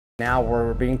Now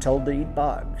we're being told to eat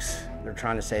bugs. They're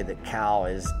trying to say that cow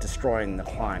is destroying the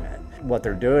climate. What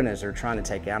they're doing is they're trying to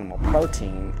take animal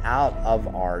protein out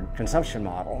of our consumption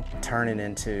model, turn it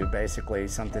into basically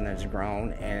something that's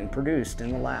grown and produced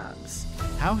in the labs.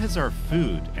 How has our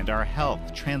food and our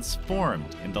health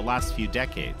transformed in the last few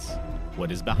decades?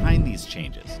 What is behind these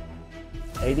changes?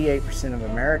 88% of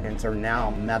Americans are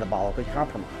now metabolically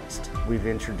compromised. We've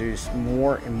introduced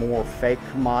more and more fake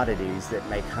commodities that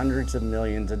make hundreds of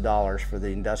millions of dollars for the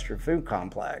industrial food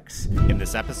complex. In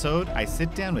this episode, I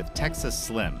sit down with Texas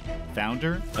Slim,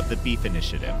 founder of the Beef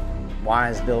Initiative.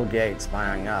 Why is Bill Gates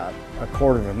buying up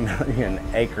 250,000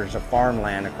 acres of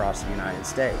farmland across the United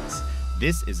States?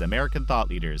 This is American Thought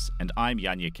Leaders, and I'm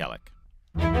Yanya Kellick.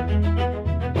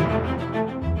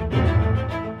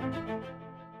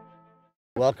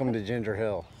 Welcome to Ginger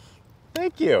Hill.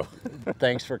 Thank you.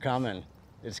 Thanks for coming.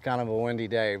 It's kind of a windy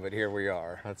day, but here we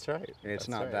are. That's right. It's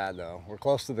not bad though. We're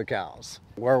close to the cows.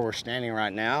 Where we're standing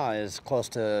right now is close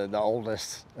to the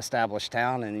oldest established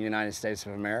town in the United States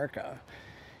of America.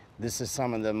 This is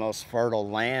some of the most fertile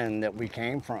land that we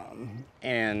came from.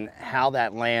 And how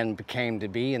that land came to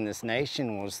be in this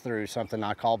nation was through something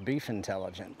I call beef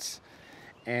intelligence.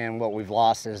 And what we've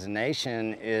lost as a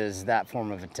nation is that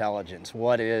form of intelligence.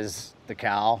 What is the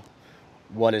cow?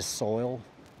 What is soil?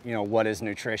 You know, what is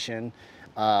nutrition?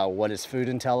 What is food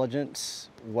intelligence?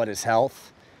 What is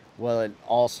health? Well, it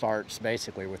all starts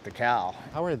basically with the cow.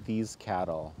 How are these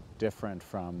cattle different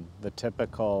from the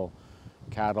typical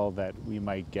cattle that we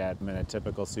might get in a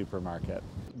typical supermarket?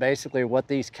 Basically, what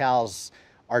these cows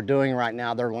are doing right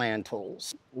now, they're land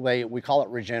tools. We call it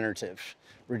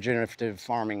regenerative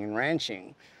farming and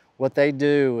ranching. What they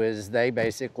do is they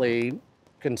basically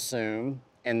consume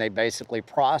and they basically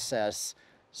process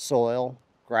soil,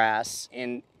 grass,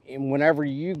 and whenever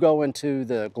you go into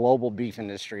the global beef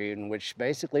industry, in which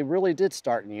basically really did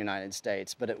start in the United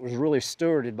States, but it was really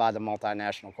stewarded by the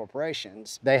multinational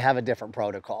corporations, they have a different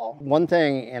protocol. One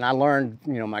thing, and I learned,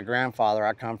 my grandfather,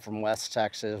 I come from West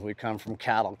Texas, we come from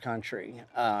cattle country.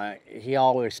 He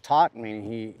always taught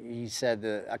me, he said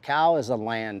that a cow is a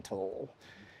land tool.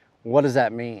 What does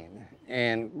that mean?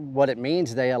 And what it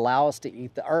means, they allow us to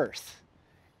eat the earth.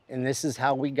 And this is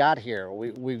how we got here.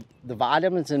 The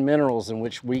vitamins and minerals in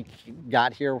which we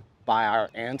got here by our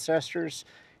ancestors,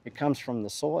 it comes from the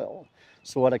soil.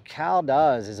 So what a cow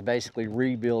does is basically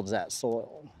rebuilds that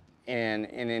soil. And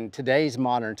in today's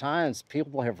modern times,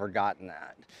 people have forgotten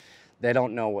that. They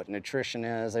don't know what nutrition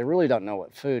is. They really don't know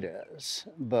what food is.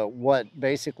 But what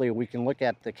basically we can look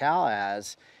at the cow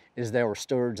as is they were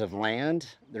stewards of land,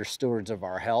 they're stewards of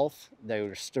our health, they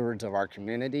were stewards of our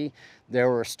community, they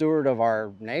were a steward of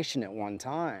our nation at one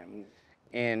time.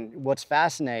 And what's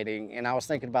fascinating, and I was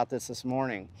thinking about this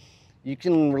morning, you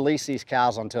can release these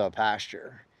cows onto a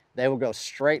pasture. They will go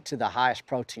straight to the highest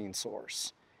protein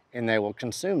source and they will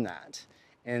consume that.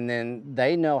 And then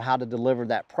they know how to deliver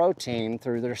that protein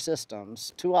through their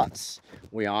systems to us.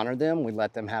 We honor them, we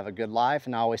let them have a good life.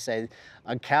 And I always say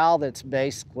a cow that's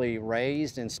basically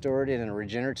raised and stewarded in a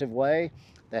regenerative way,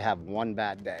 they have one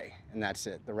bad day and that's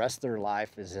it. The rest of their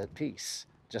life is at peace,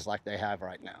 just like they have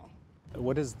right now.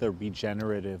 What does the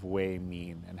regenerative way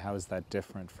mean, and how is that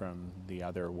different from the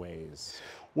other ways?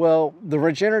 Well, the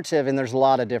regenerative, and there's a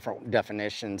lot of different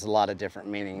definitions, a lot of different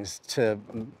meanings. To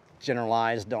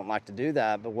generalize, don't like to do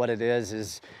that, but what it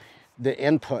is the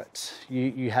inputs.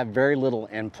 You have very little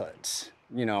inputs,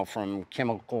 from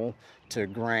chemical to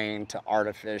grain to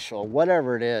artificial,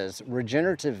 whatever it is.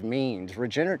 Regenerative means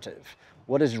regenerative.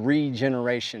 What does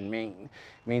regeneration mean?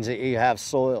 It means that you have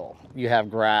soil, you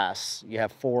have grass, you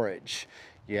have forage,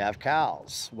 you have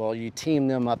cows. Well, you team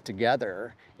them up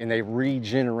together and they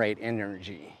regenerate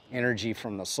energy. Energy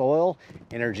from the soil,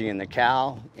 energy in the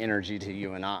cow, energy to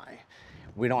you and I.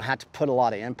 We don't have to put a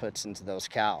lot of inputs into those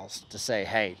cows to say,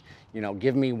 hey,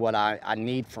 give me what I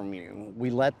need from you. We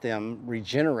let them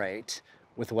regenerate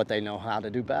with what they know how to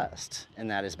do best,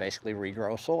 and that is basically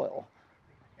regrow soil.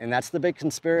 And that's the big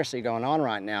conspiracy going on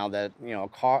right now, that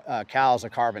cow's a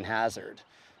carbon hazard.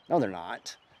 No, they're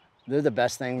not. They're the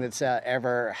best thing that's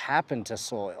ever happened to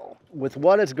soil. With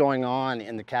what is going on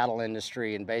in the cattle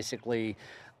industry and basically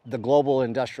the global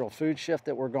industrial food shift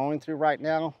that we're going through right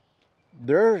now,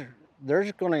 they're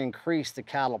going to increase the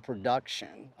cattle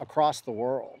production across the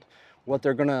world. What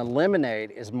they're going to eliminate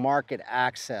is market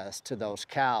access to those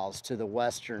cows to the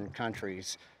Western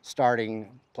countries,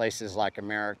 starting places like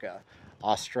America,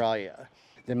 Australia.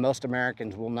 Then most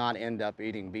Americans will not end up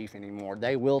eating beef anymore.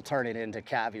 They will turn it into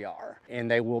caviar, and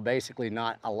they will basically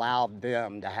not allow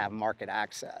them to have market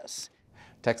access.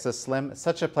 Texas Slim, it's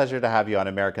such a pleasure to have you on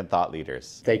American Thought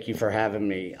Leaders. Thank you for having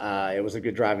me. It was a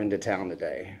good drive into town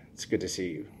today. It's good to see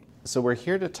you. So we're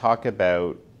here to talk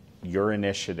about your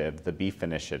initiative, the Beef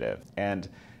Initiative. And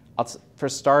for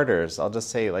starters, I'll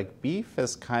just say, like, beef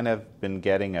has kind of been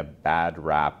getting a bad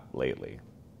rap lately.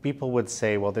 People would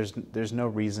say, well, there's no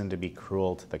reason to be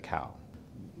cruel to the cow.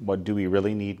 What, do we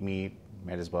really need meat?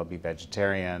 Might as well be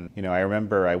vegetarian. You know, I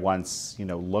remember I once,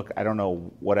 I don't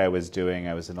know what I was doing.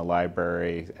 I was in a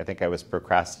library. I think I was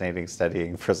procrastinating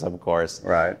studying for some course.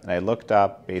 Right. And I looked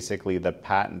up basically the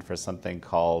patent for something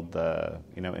called the,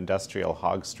 industrial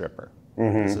hog stripper.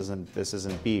 Mm-hmm. This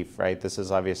isn't beef, right? This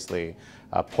is obviously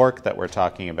pork that we're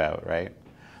talking about, right?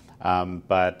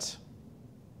 But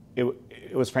it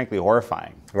was frankly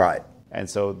horrifying. Right. And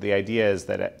so the idea is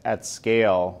that at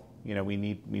scale, we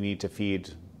need to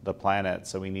feed the planet,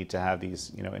 so we need to have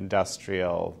these,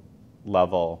 industrial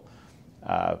level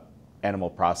animal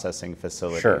processing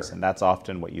facilities. Sure. And that's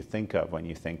often what you think of when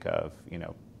you think of,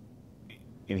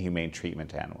 inhumane treatment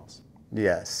to animals.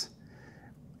 Yes.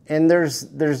 And there's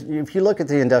if you look at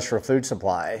the industrial food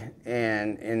supply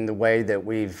and in the way that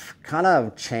we've kind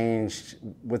of changed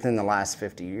within the last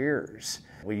 50 years,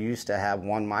 we used to have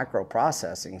one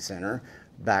microprocessing center,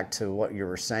 back to what you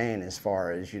were saying as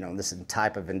far as, this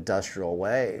type of industrial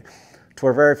way, to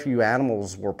where very few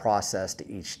animals were processed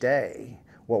each day.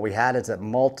 What we had is a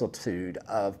multitude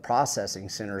of processing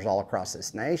centers all across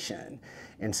this nation.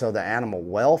 And so the animal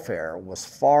welfare was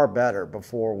far better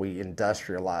before we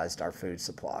industrialized our food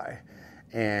supply.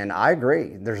 And I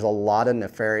agree, there's a lot of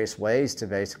nefarious ways to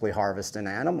basically harvest an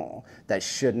animal that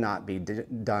should not be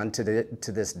done to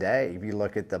this day. If you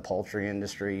look at the poultry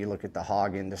industry, you look at the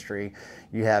hog industry,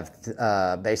 you have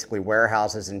basically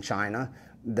warehouses in China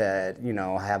that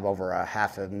have over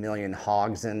 500,000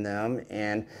 hogs in them,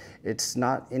 and it's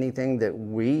not anything that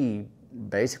we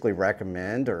basically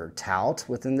recommend or tout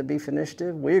within the Beef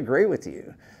Initiative. We agree with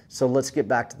you. So let's get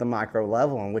back to the micro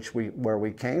level in where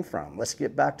we came from. Let's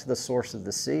get back to the source of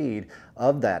the seed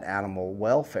of that animal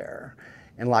welfare.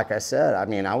 And like I said,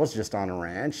 I was just on a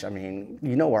ranch.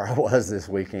 Where I was this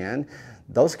weekend.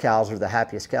 Those cows are the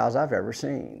happiest cows I've ever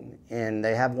seen. And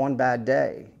they have one bad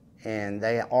day, and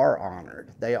they are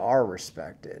honored. They are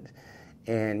respected.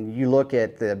 And you look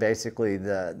at basically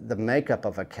the makeup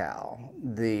of a cow,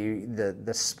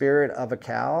 the spirit of a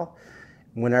cow.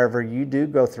 Whenever you do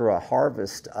go through a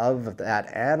harvest of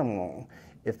that animal,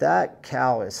 if that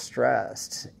cow is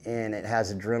stressed and it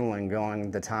has adrenaline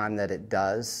going the time that it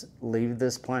does leave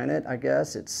this planet, I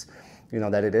guess, it's,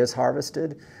 that it is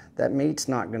harvested, that meat's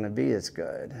not going to be as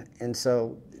good. And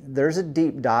so there's a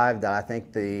deep dive that I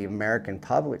think the American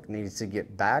public needs to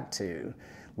get back to.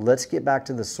 Let's get back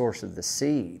to the source of the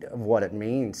seed of what it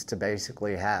means to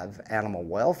basically have animal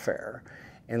welfare.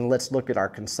 And let's look at our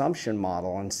consumption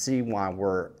model and see why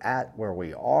we're at where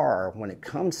we are when it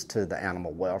comes to the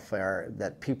animal welfare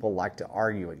that people like to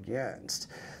argue against.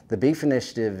 The Beef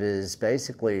Initiative is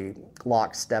basically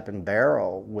lock, step, and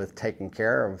barrel with taking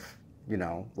care of,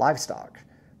 livestock.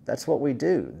 That's what we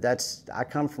do. I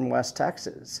come from West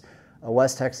Texas, a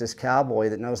West Texas cowboy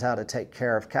that knows how to take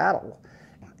care of cattle.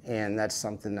 And that's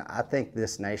something that I think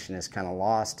this nation is kind of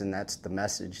lost, and that's the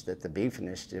message that the Beef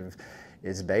Initiative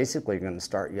is basically going to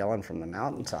start yelling from the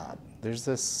mountaintop. There's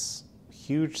this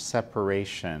huge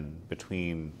separation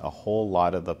between a whole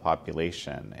lot of the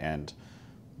population and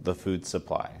the food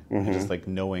supply, mm-hmm. Just like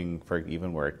knowing for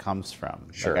even where it comes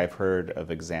from. Sure. Like I've heard of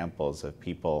examples of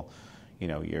people,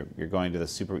 you're going to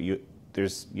the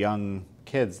there's young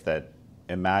kids that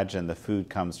imagine the food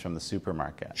comes from the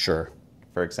supermarket. Sure.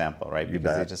 For example, right?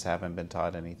 Because they just haven't been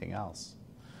taught anything else.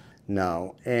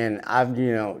 No, and I've,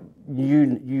 you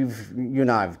and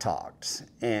I have talked,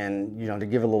 and to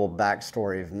give a little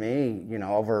backstory of me,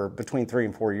 over between 3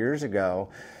 and 4 years ago,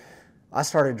 I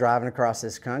started driving across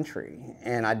this country,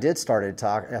 and I started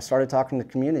talking to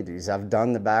communities. I've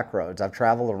done the back roads. I've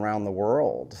traveled around the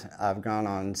world. I've gone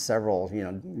on several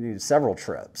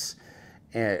trips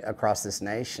across this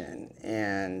nation,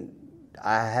 and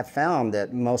I have found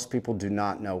that most people do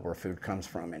not know where food comes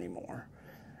from anymore.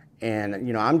 And,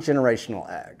 I'm generational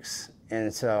X.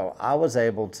 And so I was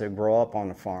able to grow up on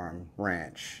a farm,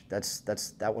 ranch.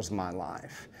 That was my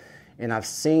life. And I've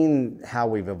seen how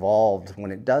we've evolved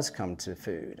when it does come to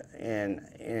food. And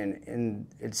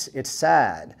it's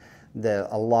sad that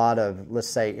a lot of, let's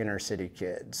say, inner city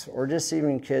kids, or just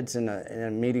even kids in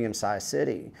a medium-sized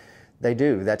city,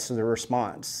 that's the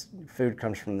response. Food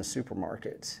comes from the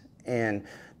supermarket. And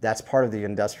that's part of the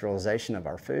industrialization of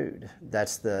our food.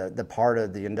 That's the part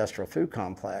of the industrial food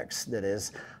complex that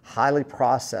is highly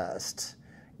processed,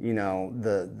 you know,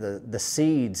 the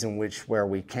seeds in which where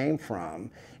we came from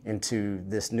into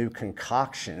this new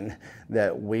concoction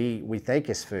that we think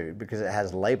is food, because it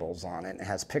has labels on it, it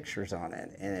has pictures on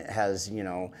it, and it has, you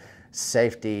know,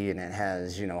 safety, and it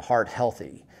has, you know, heart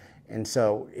healthy. And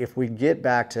so if we get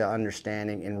back to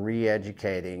understanding and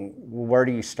re-educating, where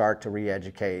do you start to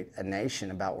re-educate a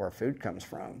nation about where food comes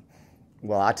from?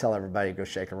 Well, I tell everybody, go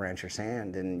shake a rancher's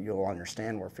hand and you'll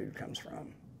understand where food comes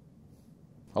from.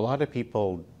 A lot of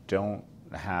people don't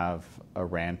have a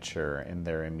rancher in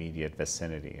their immediate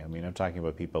vicinity. I mean, I'm talking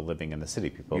about people living in the city.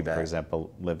 People, for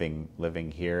example,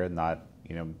 living here, not,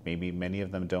 you know, maybe many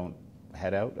of them don't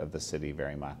head out of the city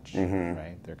very much,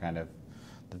 right? They're kind of,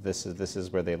 this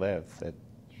is where they live. That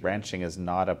ranching is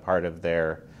not a part of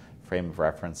their frame of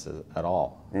reference at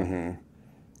all.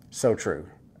 So true.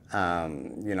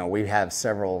 You know, we have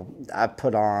several, I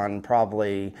put on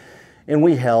probably, and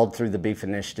we held through the Beef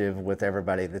Initiative with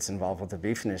everybody that's involved with the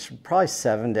Beef Initiative, probably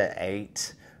 7 to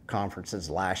 8 conferences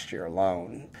last year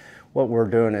alone. What we're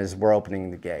doing is we're opening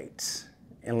the gates.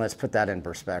 And let's put that in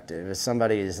perspective. If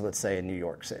somebody is, let's say, in New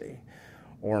York City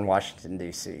or in Washington,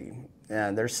 D.C.,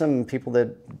 there's some people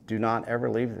that do not ever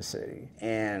leave the city.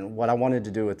 And what I wanted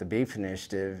to do with the Beef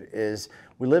Initiative is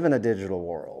we live in a digital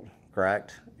world,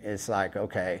 correct? It's like,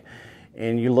 okay,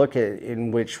 and you look at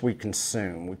in which we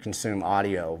consume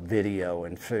audio, video,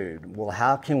 and food. Well,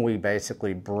 how can we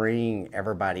basically bring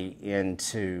everybody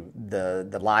into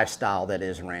the lifestyle that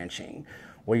is ranching?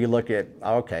 Well, you look at,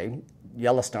 okay,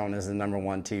 Yellowstone is the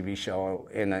 #1 TV show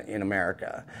in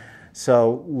America.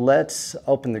 So let's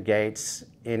open the gates,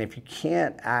 and if you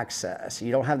can't access,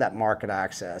 you don't have that market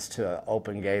access to an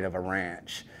open gate of a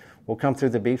ranch, we'll come through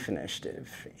the Beef Initiative.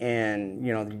 And,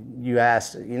 you know, you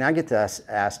asked, you know, I get this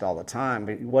asked all the time,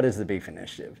 but what is the Beef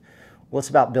Initiative? Well, it's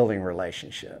about building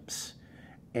relationships.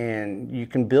 And you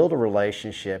can build a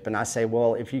relationship, and I say,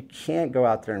 well, if you can't go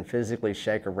out there and physically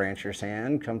shake a rancher's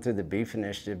hand, come through the Beef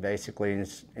Initiative basically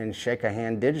and shake a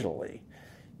hand digitally.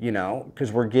 You know,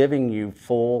 because we're giving you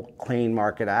full, clean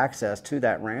market access to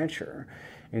that rancher.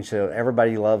 And so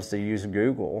everybody loves to use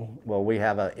Google. Well, we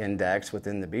have an index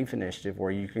within the Beef Initiative where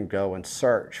you can go and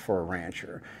search for a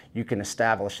rancher. You can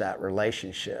establish that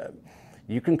relationship.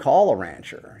 You can call a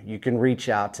rancher. You can reach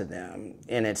out to them.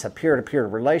 And it's a peer-to-peer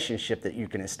relationship that you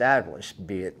can establish,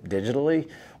 be it digitally,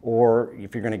 or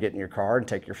if you're going to get in your car and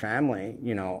take your family.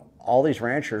 You know, all these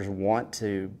ranchers want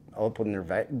to open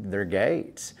their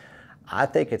gates. I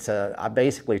think I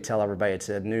basically tell everybody it's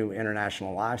a new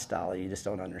international lifestyle. You just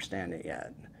don't understand it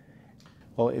yet.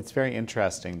 Well, it's very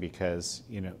interesting because,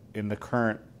 you know, in the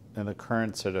current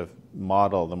sort of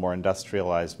model, the more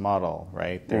industrialized model,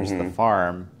 right? There's the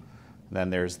farm, then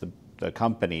there's the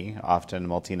company, often a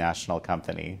multinational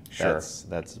company,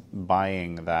 that's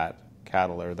buying that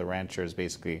cattle, or the rancher is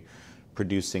basically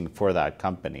producing for that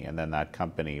company, and then that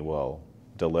company will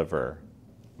deliver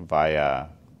via,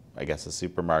 I guess, a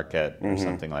supermarket or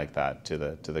something like that to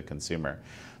the consumer.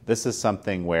 This is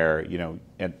something where, you know,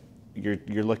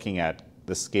 you're looking at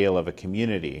the scale of a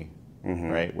community,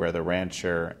 right, where the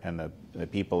rancher and the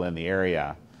people in the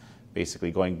area,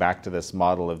 basically going back to this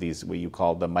model of these, what you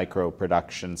call the micro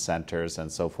production centers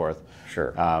and so forth.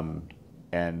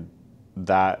 And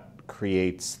that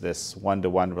creates this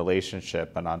one-to-one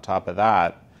relationship. And on top of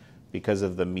that, because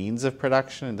of the means of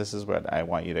production, and this is what I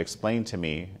want you to explain to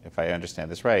me, if I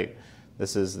understand this right,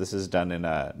 this is done in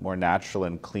a more natural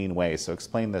and clean way. So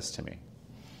explain this to me.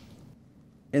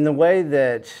 In the way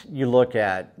that you look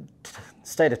at,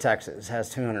 state of Texas has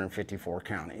 254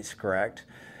 counties, correct?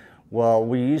 Well,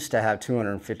 we used to have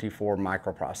 254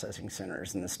 microprocessing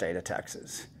centers in the state of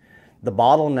Texas. The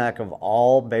bottleneck of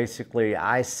all, basically,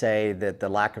 I say that the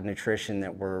lack of nutrition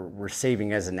that we're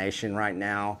receiving as a nation right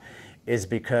now is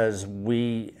because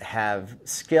we have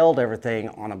scaled everything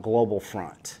on a global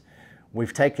front.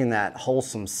 We've taken that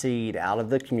wholesome seed out of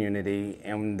the community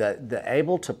and the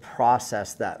able to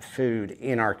process that food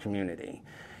in our community.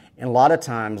 And a lot of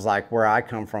times, like where I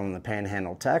come from in the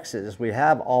Panhandle, Texas, we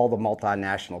have all the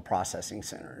multinational processing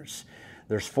centers.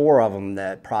 There's 4 of them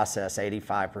that process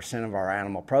 85% of our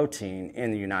animal protein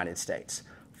in the United States.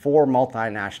 4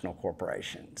 multinational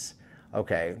corporations.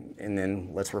 Okay, and then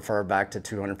let's refer back to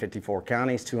 254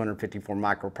 counties, 254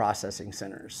 microprocessing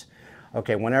centers.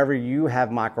 Okay, whenever you have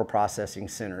microprocessing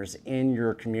centers in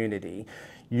your community,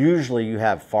 usually you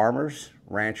have farmers,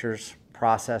 ranchers,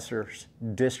 processors,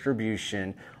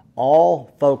 distribution,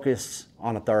 all focused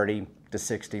on a 30 to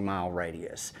 60 mile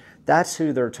radius. That's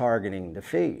who they're targeting to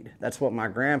feed. That's what my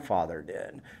grandfather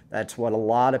did. That's what a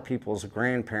lot of people's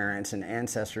grandparents and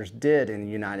ancestors did in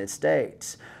the United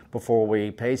States before we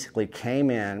basically came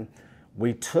in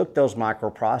We took those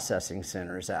microprocessing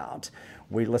centers out.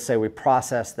 Let's say we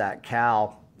processed that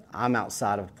cow. I'm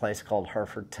outside of a place called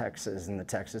Hereford, Texas, in the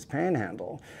Texas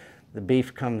Panhandle. The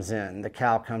beef comes in, the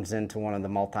cow comes into one of the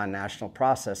multinational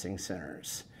processing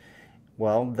centers.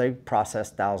 Well, they process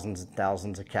thousands and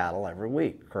thousands of cattle every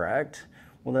week, correct?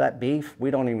 Well, that beef, we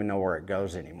don't even know where it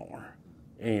goes anymore.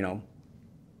 And, you know,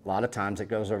 a lot of times it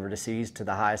goes overseas to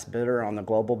the highest bidder on the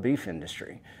global beef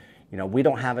industry. You know, we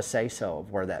don't have a say-so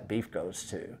of where that beef goes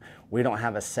to. We don't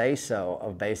have a say-so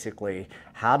of basically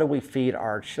how do we feed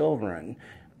our children,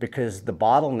 because the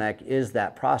bottleneck is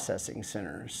that processing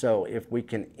center. So if we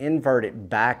can invert it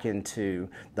back into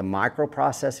the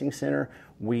microprocessing center,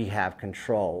 we have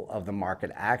control of the market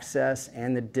access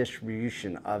and the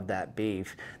distribution of that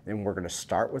beef. Then we're going to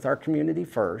start with our community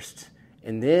first,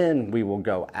 and then we will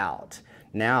go out.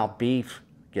 Now beef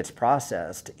gets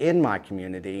processed in my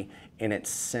community and it's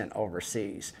sent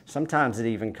overseas. Sometimes it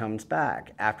even comes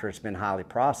back after it's been highly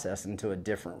processed into a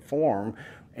different form,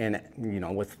 and you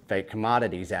know, with fake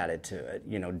commodities added to it,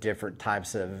 you know, different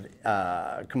types of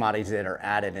commodities that are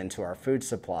added into our food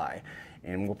supply.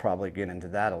 And we'll probably get into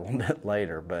that a little bit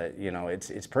later, but you know,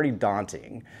 it's pretty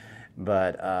daunting.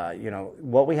 But you know,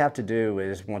 what we have to do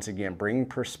is, once again, bring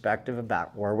perspective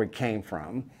about where we came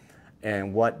from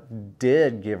and what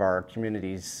did give our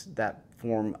communities that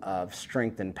form of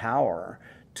strength and power,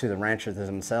 to the ranchers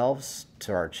themselves,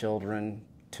 to our children,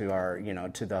 to our, you know,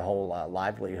 to the whole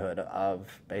livelihood of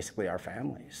basically our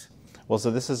families. Well, so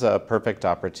this is a perfect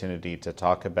opportunity to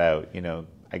talk about, you know,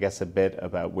 I guess a bit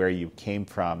about where you came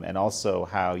from and also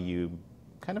how you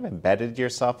kind of embedded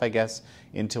yourself, I guess,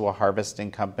 into a harvesting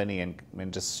company and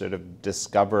just sort of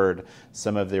discovered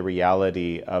some of the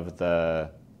reality of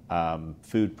the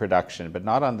food production, but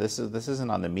not on this isn't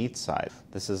on the meat side.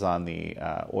 This is on the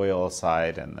oil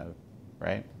side and the,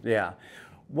 right? Yeah.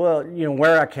 Well, you know,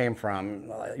 where I came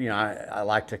from, you know, I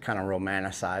like to kind of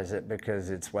romanticize it because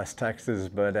it's West Texas,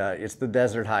 but it's the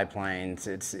desert high plains.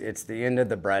 It's the end of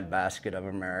the breadbasket of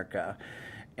America.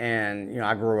 And, you know,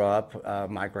 I grew up,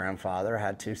 my grandfather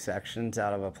had 2 sections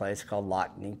out of a place called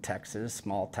Lockney, Texas,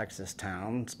 small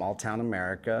town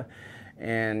America.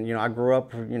 And, you know, I grew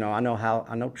up, you know, I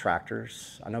know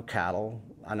tractors, I know cattle,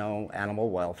 I know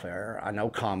animal welfare, I know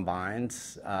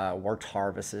combines, worked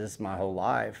harvests my whole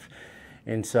life.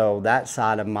 And so that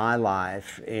side of my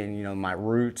life and, you know, my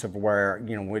roots of where,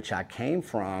 you know, which I came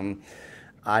from,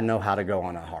 I know how to go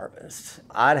on a harvest.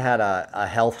 I'd had a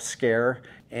health scare,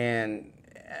 and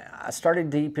I started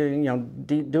doing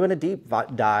a deep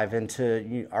dive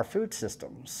into our food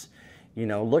systems. You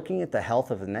know, looking at the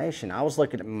health of the nation. I was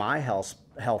looking at my health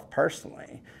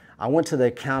personally. I went to the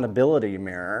accountability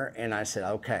mirror and I said,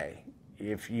 okay,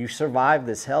 if you survive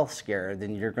this health scare,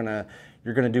 then you're gonna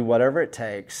do whatever it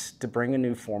takes to bring a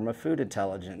new form of food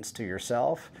intelligence to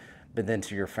yourself, but then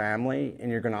to your family,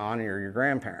 and you're gonna honor your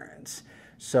grandparents.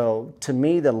 So to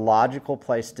me, the logical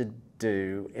place to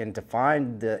do and to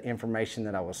find the information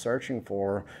that I was searching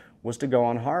for was to go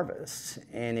on harvest.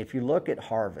 And if you look at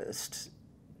harvest,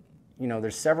 you know,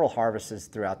 there's several harvests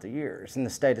throughout the years. In the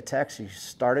state of Texas, you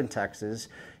start in Texas,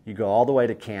 you go all the way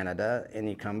to Canada, and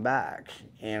you come back.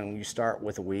 And you start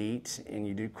with wheat, and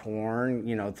you do corn,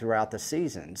 you know, throughout the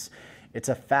seasons. It's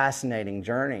a fascinating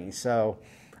journey. So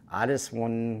I just,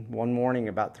 one morning,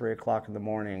 about 3 o'clock in the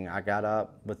morning, I got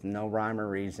up with no rhyme or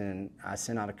reason. I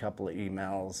sent out a couple of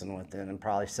emails, and within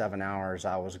probably 7 hours,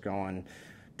 I was going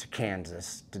to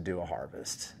Kansas to do a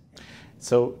harvest.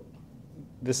 So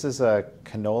this is a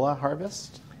canola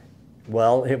harvest?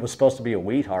 Well, it was supposed to be a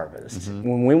wheat harvest. Mm-hmm.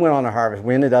 When we went on a harvest,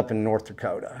 we ended up in North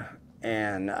Dakota,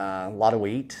 and a lot of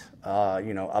wheat,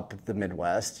 you know, up at the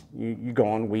Midwest. You go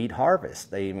on wheat harvest.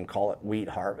 They even call it wheat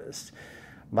harvest.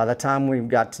 By the time we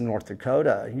got to North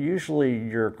Dakota, usually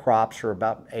your crops are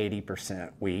about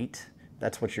 80% wheat.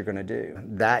 That's what you're going to do.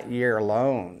 That year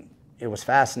alone, it was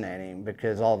fascinating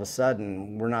because all of a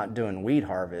sudden, we're not doing wheat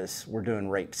harvest, we're doing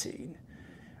rapeseed.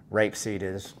 Rapeseed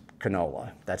is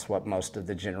canola. That's what most of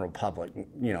the general public,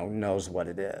 you know, knows what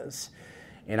it is.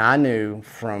 And I knew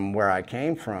from where I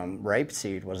came from,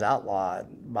 rapeseed was outlawed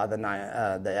by the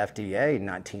FDA in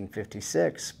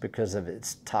 1956 because of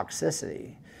its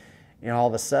toxicity. And all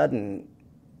of a sudden,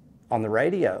 on the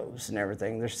radios and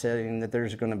everything, they're saying that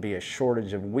there's going to be a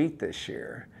shortage of wheat this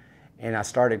year. And I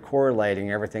started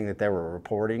correlating everything that they were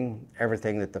reporting,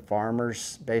 everything that the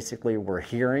farmers basically were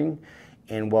hearing,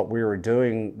 and what we were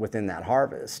doing within that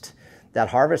harvest. That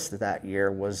harvest that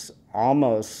year was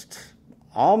almost,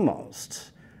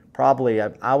 probably,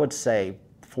 I would say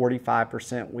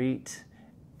 45% wheat,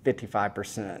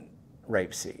 55%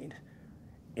 rapeseed.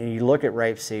 And you look at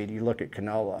rapeseed, you look at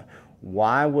canola.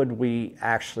 why would we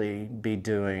actually be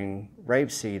doing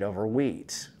rapeseed over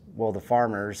wheat? Well, the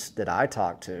farmers that I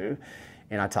talked to,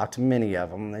 and I talked to many of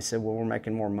them, they said, well, we're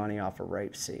making more money off of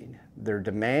rapeseed. They're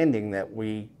demanding that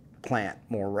we plant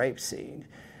more rapeseed.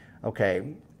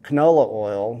 Okay, canola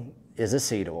oil is a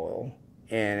seed oil,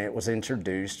 and it was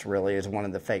introduced really as one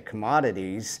of the fake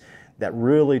commodities that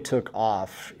really took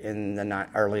off in the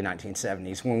early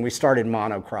 1970s when we started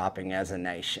monocropping as a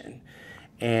nation.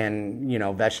 And, you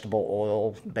know, vegetable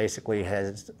oil basically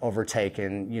has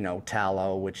overtaken, you know,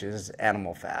 tallow, which is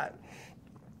animal fat.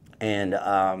 And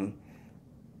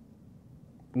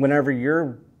whenever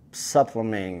you're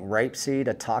supplementing rapeseed,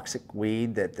 a toxic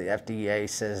weed that the FDA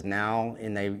says now,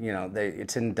 and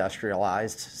it's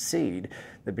industrialized seed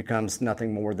that becomes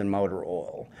nothing more than motor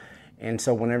oil. And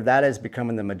so whenever that is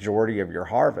becoming the majority of your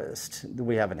harvest,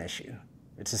 we have an issue.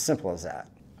 It's as simple as that.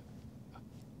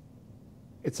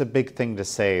 It's a big thing to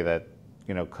say that,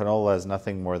 you know, canola is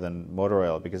nothing more than motor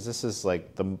oil, because this is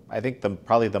like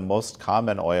probably the most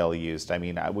common oil used. I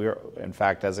mean, in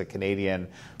fact, as a Canadian,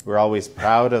 we're always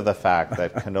proud of the fact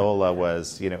that canola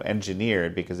was, you know,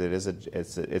 engineered, because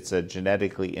it's a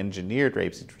genetically engineered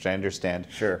rapeseed, which I understand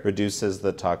reduces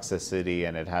the toxicity,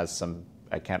 and it has some,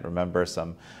 I can't remember,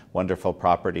 some wonderful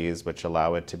properties which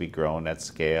allow it to be grown at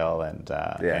scale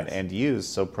and used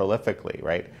so prolifically,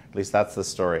 right? At least that's the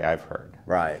story I've heard.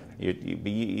 Right.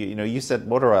 You know, you said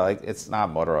motor oil. It's not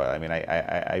motor oil. I mean,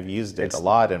 I've used it a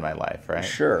lot in my life, right?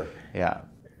 Sure. Yeah.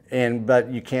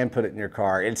 But you can put it in your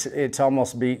car. It's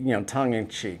almost tongue in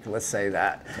cheek. Let's say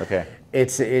that. Okay.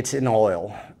 It's an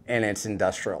oil, and it's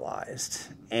industrialized.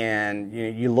 And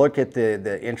you look at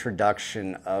the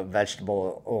introduction of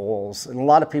vegetable oils, and a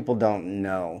lot of people don't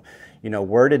know, you know,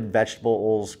 where did vegetable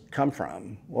oils come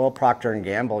from? Well, Procter &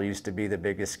 Gamble used to be the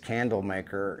biggest candle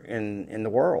maker in the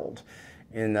world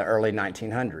in the early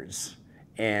 1900s.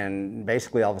 And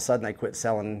basically all of a sudden they quit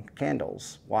selling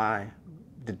candles. Why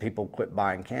did people quit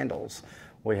buying candles?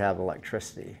 We have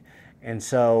electricity. And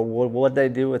so what did they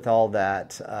do with all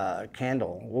that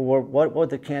candle? Well, what were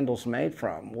the candles made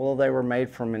from? Well, they were made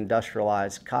from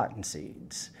industrialized cotton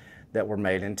seeds that were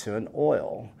made into an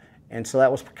oil. And so that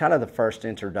was kind of the first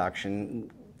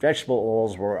introduction. Vegetable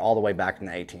oils were all the way back in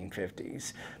the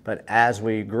 1850s. But as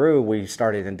we grew, we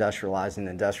started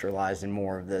industrializing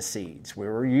more of the seeds. We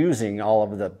were using all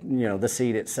of the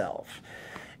seed itself.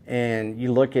 And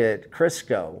you look at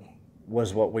Crisco,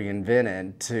 was what we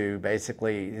invented to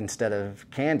basically, instead of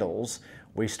candles,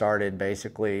 we started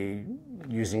basically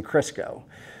using Crisco.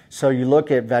 So you look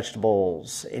at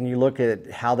vegetables and you look at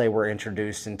how they were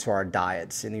introduced into our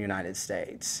diets in the United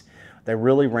States. They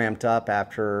really ramped up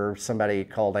after somebody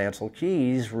called Ansel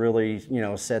Keys really,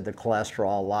 said the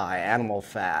cholesterol lie, animal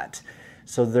fat.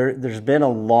 So there's been a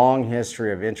long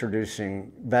history of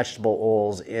introducing vegetable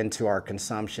oils into our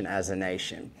consumption as a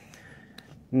nation.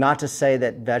 Not to say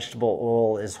that vegetable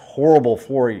oil is horrible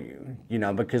for you,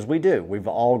 because we've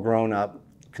all grown up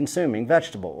consuming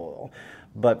vegetable oil.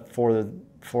 But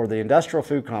for the industrial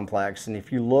food complex, and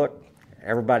if you look,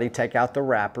 everybody take out the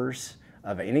wrappers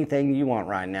of anything you want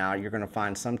right now, you're going to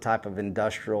find some type of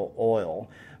industrial oil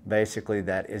basically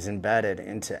that is embedded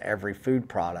into every food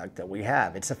product that we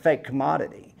have. It's a fake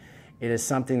commodity. It is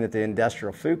something that the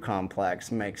industrial food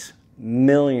complex makes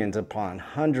millions upon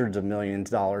hundreds of millions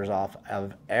of dollars off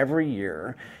of every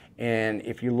year. And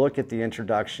if you look at the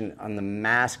introduction on the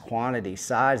mass quantity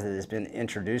size that has been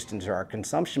introduced into our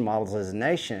consumption models as a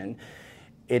nation,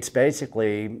 it's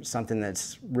basically something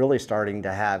that's really starting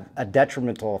to have a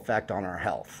detrimental effect on our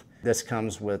health. This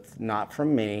comes not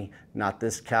from me, not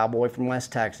this cowboy from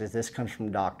West Texas, this comes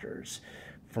from doctors,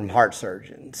 from heart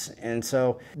surgeons. And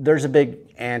so there's a big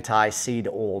anti-seed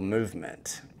oil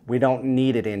movement. We don't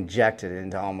need it injected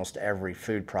into almost every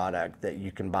food product that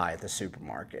you can buy at the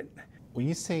supermarket. When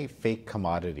you say fake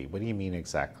commodity, what do you mean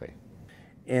exactly?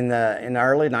 In the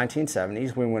early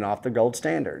 1970s, we went off the gold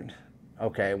standard.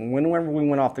 Okay, whenever we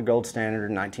went off the gold standard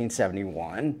in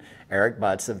 1971, Eric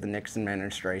Butts of the Nixon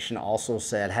administration also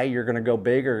said, hey, you're going to go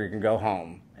big or you can go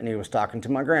home. And he was talking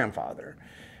to my grandfather.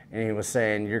 And he was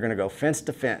saying, you're going to go fence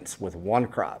to fence with one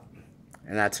crop.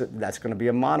 And that's going to be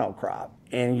a monocrop.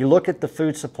 And you look at the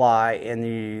food supply in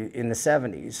the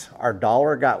 70s, our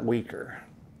dollar got weaker.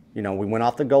 We went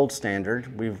off the gold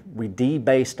standard. We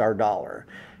debased our dollar.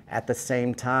 At the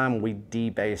same time, we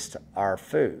debased our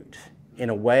food in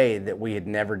a way that we had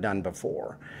never done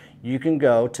before. You can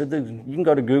go to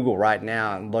Google right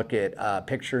now and look at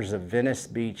pictures of Venice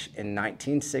Beach in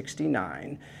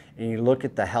 1969, and you look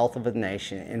at the health of a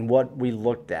nation and what we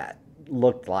looked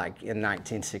like in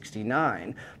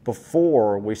 1969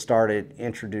 before we started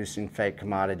introducing fake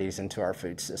commodities into our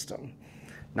food system.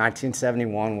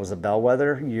 1971 was a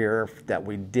bellwether year that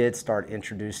we did start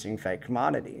introducing fake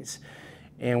commodities.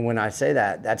 And when I say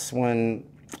that, that's when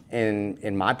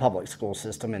in my public school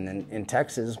system and in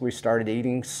Texas, we started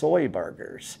eating soy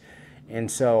burgers. And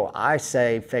so I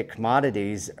say fake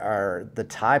commodities are the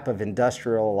type of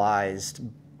industrialized,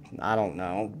 I don't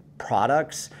know,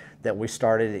 products that we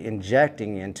started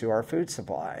injecting into our food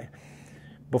supply.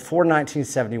 Before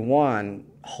 1971,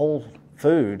 whole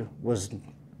food was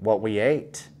what we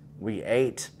ate. We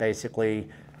ate basically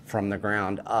from the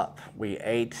ground up. We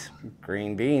ate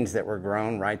green beans that were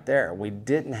grown right there. We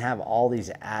didn't have all these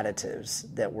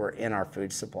additives that were in our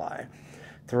food supply.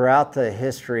 Throughout the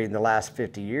history in the last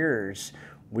 50 years,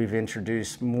 we've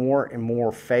introduced more and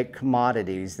more fake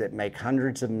commodities that make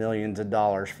hundreds of millions of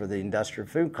dollars for the industrial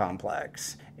food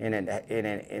complex. And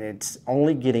it's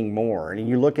only getting more. And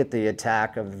you look at the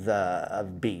attack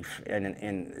of beef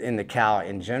and the cow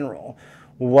in general.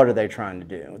 What are they trying to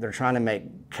do? They're trying to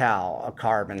make cow a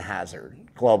carbon hazard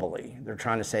globally. They're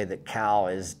trying to say that cow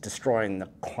is destroying the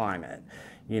climate.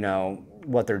 You know,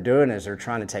 what they're doing is they're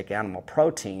trying to take animal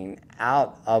protein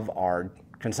out of our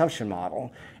consumption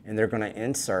model, and they're going to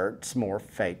insert some more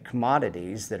fake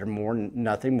commodities that are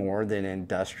nothing more than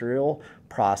industrial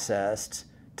processed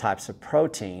types of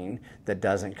protein that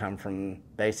doesn't come from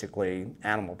basically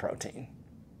animal protein.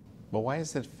 Well, why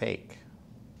is it fake?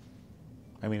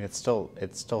 I mean, it's still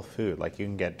food. Like you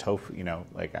can get tofu. You know,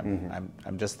 like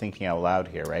I'm just thinking out loud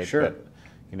here, right? Sure. But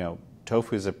you know,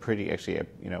 tofu is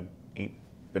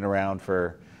been around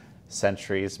for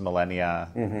centuries, millennia.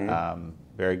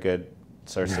 Very good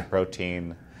source of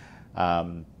protein.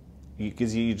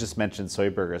 Because you just mentioned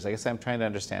soy burgers. I guess I'm trying to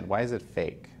understand, why is it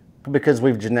fake? Because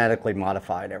we've genetically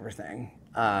modified everything.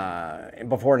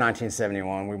 Before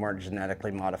 1971, we weren't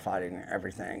genetically modifying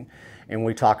everything. And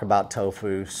we talk about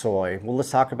tofu, soy. Well,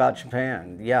 let's talk about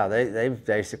Japan. Yeah, they've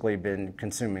basically been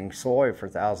consuming soy for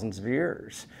thousands of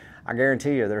years. I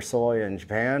guarantee you their soy in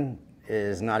Japan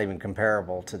is not even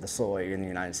comparable to the soy in the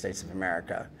United States of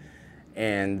America.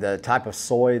 And the type of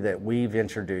soy that we've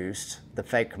introduced, the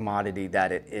fake commodity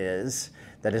that is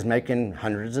making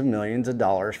hundreds of millions of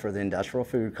dollars for the industrial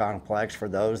food complex, for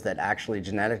those that actually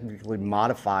genetically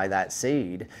modify that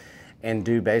seed and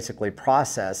do basically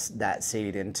process that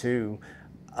seed into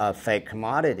a fake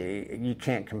commodity, you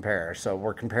can't compare. So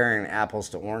we're comparing apples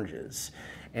to oranges.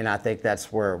 And I think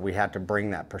that's where we have to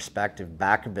bring that perspective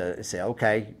back a bit and say,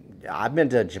 okay, I've been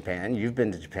to Japan, you've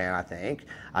been to Japan, I think.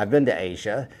 I've been to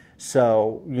Asia.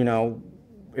 So, you know,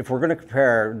 if we're going to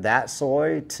compare that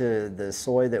soy to the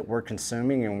soy that we're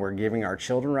consuming and we're giving our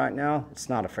children right now, it's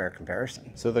not a fair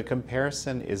comparison. So the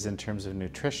comparison is in terms of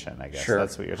nutrition, I guess. Sure,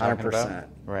 that's what you're talking 100%. about?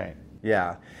 Right.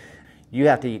 Yeah. You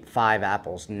have to eat 5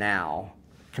 apples now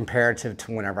comparative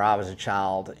to whenever I was a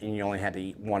child and you only had to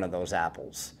eat one of those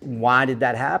apples. Why did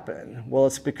that happen? Well,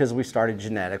 it's because we started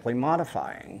genetically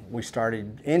modifying. We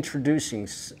started introducing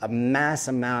a mass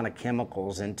amount of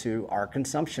chemicals into our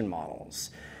consumption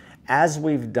models. As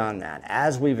we've done that,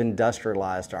 as we've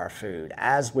industrialized our food,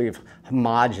 as we've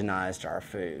homogenized our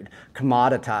food,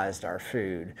 commoditized our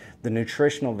food, the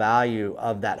nutritional value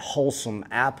of that wholesome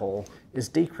apple is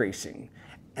decreasing.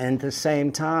 And at the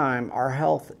same time, our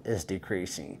health is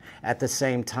decreasing. At the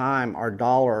same time, our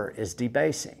dollar is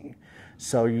debasing.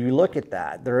 So you look at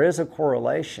that, there is a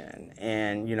correlation.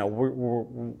 And you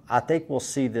know, I think we'll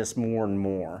see this more and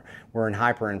more. We're in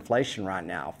hyperinflation right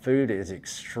now. Food is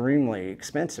extremely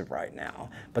expensive right now,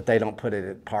 but they don't put it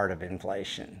as part of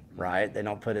inflation, right? They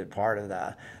don't put it part of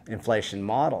the inflation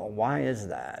model. Why is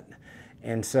that?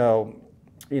 And so,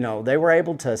 you know, they were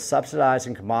able to subsidize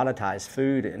and commoditize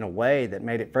food in a way that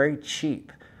made it very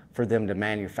cheap for them to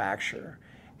manufacture.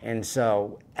 And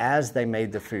so as they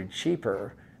made the food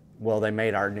cheaper, well, they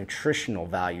made our nutritional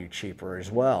value cheaper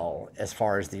as well, as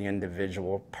far as the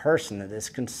individual person that is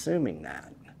consuming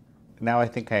that. Now I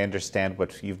think I understand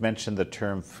what you've mentioned, the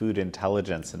term food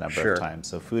intelligence a number of times.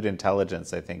 So food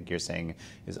intelligence, I think you're saying,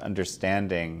 is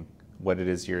understanding what it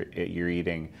is you're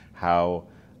eating, how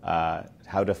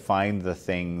to find the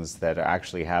things that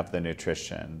actually have the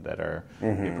nutrition that are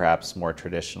perhaps more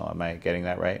traditional. Am I getting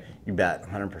that right? You bet,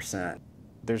 100%.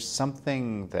 There's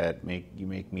something that you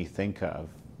make me think of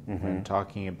when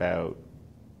talking about,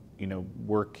 you know,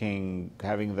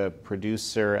 having the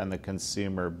producer and the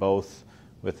consumer both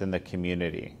within the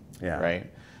community, right?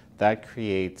 That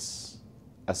creates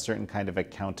a certain kind of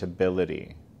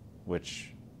accountability,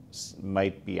 which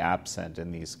might be absent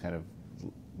in these kind of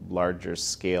larger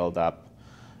scaled up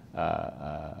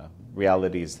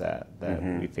realities that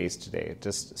we face today. It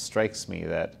just strikes me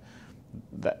that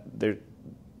there,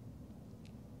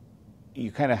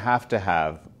 you kind of have to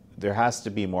have there has to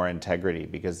be more integrity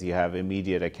because you have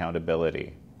immediate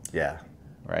accountability. Yeah.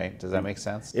 Right? Does that make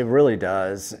sense? It really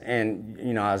does. And,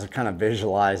 you know, I was kind of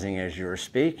visualizing as you were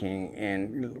speaking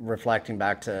and reflecting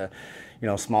back to, you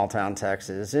know, small town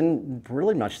Texas and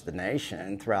really much the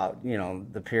nation throughout, you know,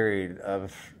 the period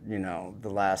of, you know, the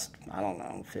last, I don't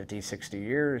know, 50, 60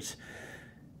 years.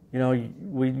 You know,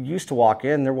 we used to walk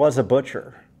in, there was a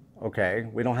butcher, okay?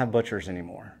 We don't have butchers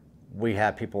anymore. We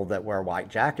have people that wear white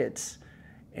jackets.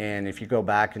 And if you go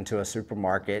back into a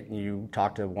supermarket and you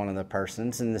talk to one of the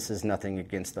persons, and this is nothing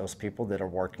against those people that are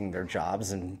working their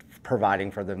jobs and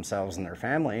providing for themselves and their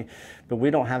family, but we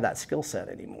don't have that skill set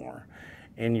anymore.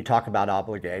 And you talk about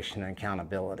obligation and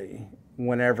accountability.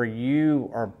 Whenever you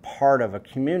are part of a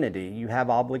community, you have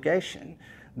obligation.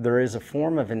 There is a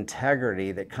form of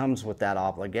integrity that comes with that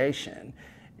obligation.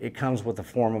 It comes with a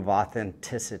form of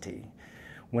authenticity.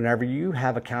 Whenever you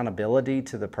have accountability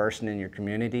to the person in your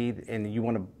community and you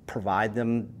want to provide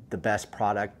them the best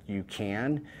product you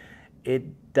can,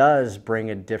 it does bring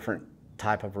a different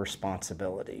type of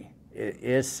responsibility. It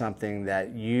is something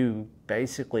that you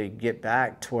basically get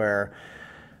back to where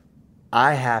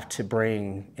I have to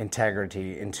bring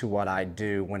integrity into what I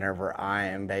do whenever I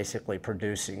am basically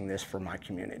producing this for my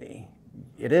community.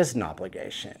 It is an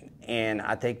obligation. And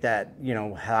I think that, you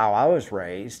know, how I was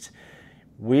raised,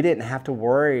 we didn't have to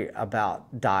worry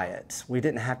about diets. We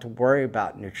didn't have to worry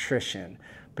about nutrition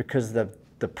because the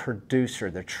producer,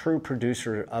 the true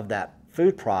producer of that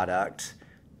food product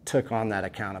took on that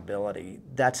accountability.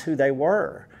 That's who they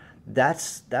were.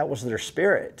 That was their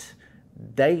spirit.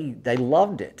 They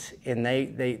loved it, and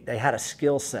they had a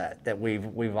skill set that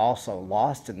we've also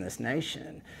lost in this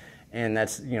nation. And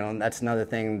that's, you know, that's another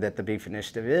thing that the Beef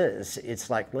Initiative is.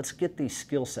 It's like, let's get these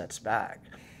skill sets back.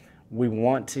 We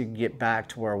want to get back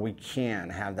to where we can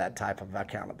have that type of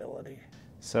accountability.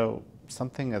 So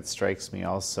something that strikes me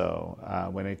also,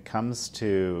 when it comes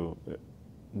to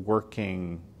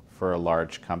working for a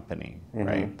large company,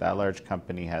 right? That large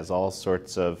company has all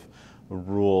sorts of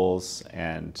rules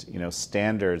and, you know,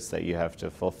 standards that you have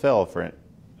to fulfill for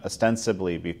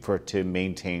ostensibly to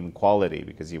maintain quality,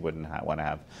 because you wouldn't want to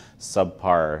have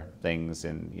subpar things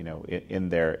in, you know, in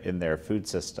their food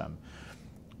system.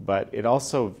 But it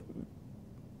also,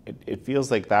 it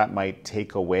feels like that might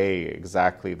take away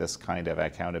exactly this kind of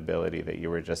accountability that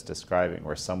you were just describing,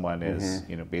 where someone is,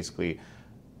 you know, basically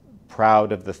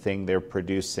proud of the thing they're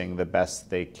producing the best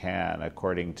they can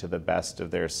according to the best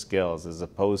of their skills, as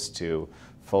opposed to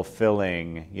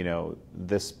fulfilling, you know,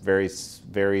 this very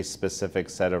specific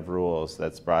set of rules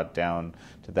that's brought down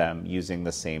to them, using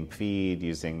the same feed,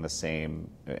 using the same,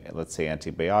 let's say,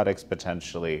 antibiotics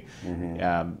potentially,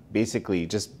 basically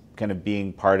just kind of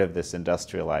being part of this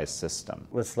industrialized system.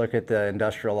 Let's look at the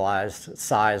industrialized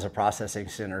size of processing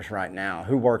centers right now.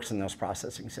 Who works in those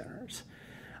processing centers?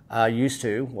 Used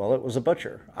to, well, it was a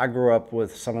butcher. I grew up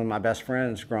with some of my best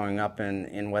friends growing up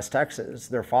in West Texas.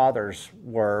 Their fathers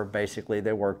were basically,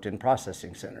 they worked in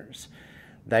processing centers.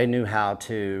 They knew how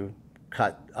to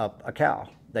cut up a cow.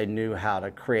 They knew how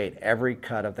to create every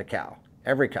cut of the cow,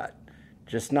 every cut,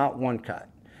 just not one cut.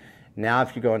 Now,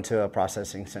 if you go into a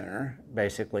processing center,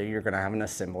 basically you're going to have an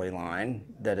assembly line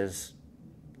that is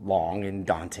long and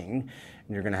daunting.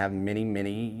 And you're going to have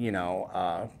many, you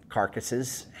know,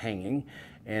 carcasses hanging.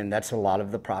 And that's a lot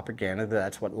of the propaganda.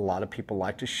 That's what a lot of people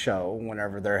like to show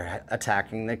whenever they're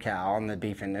attacking the cow and the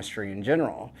beef industry in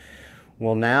general.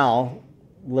 Well, now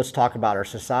let's talk about our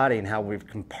society and how we've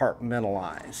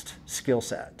compartmentalized skill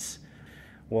sets.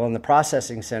 Well, in the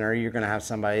processing center, you're going to have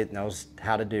somebody that knows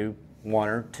how to do 1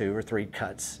 or 2 or 3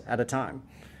 cuts at a time.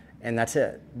 And that's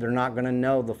it. They're not going to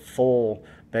know the full,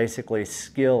 basically,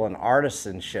 skill and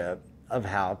artisanship of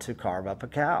how to carve up a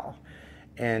cow.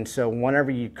 And so whenever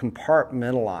you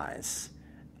compartmentalize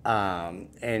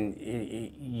and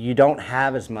you don't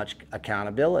have as much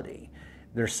accountability,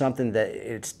 there's something that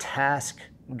it's task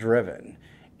driven.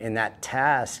 And that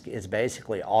task is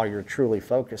basically all you're truly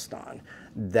focused on.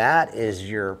 That is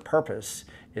your purpose,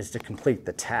 is to complete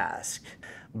the task.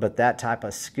 But that type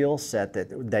of skill set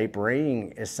that they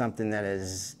bring is something that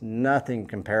is nothing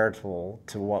comparable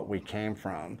to what we came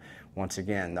from. Once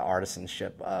again, the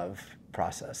artisanship of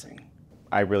processing.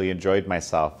 I really enjoyed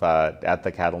myself at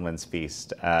the Cattleman's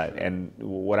Feast. And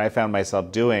what I found myself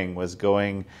doing was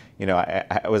going, you know,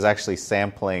 I was actually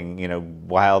sampling, you know,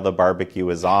 while the barbecue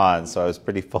was on. So I was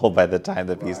pretty full by the time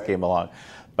the feast came along.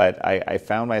 But I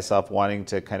found myself wanting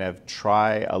to kind of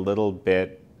try a little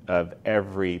bit of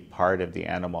every part of the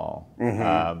animal,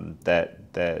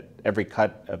 that every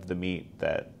cut of the meat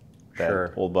that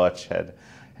Sure. Old Butch had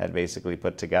had basically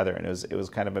put together, and it was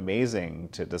kind of amazing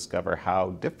to discover how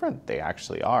different they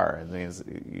actually are. I mean,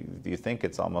 you think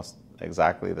it's almost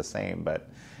exactly the same, but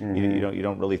you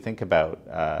don't really think about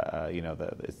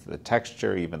the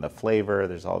texture, even the flavor.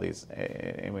 There's all these.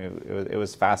 I mean, it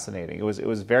was fascinating. It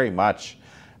was very much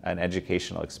an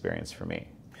educational experience for me.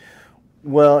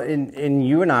 Well, and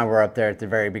you and I were up there at the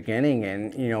very beginning,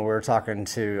 and we were talking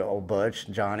to old Butch,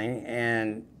 Johnny,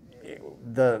 and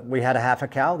we had a half a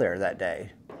cow there that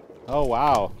day. Oh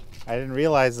wow! I didn't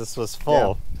realize this was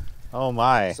full. Yeah. Oh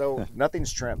my! So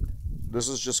nothing's trimmed. This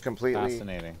is just completely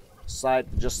fascinating.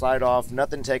 Side off,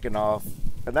 nothing taken off,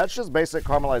 and that's just basic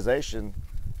caramelization.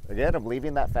 Again, of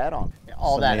leaving that fat on.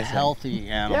 All that healthy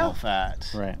animal fat.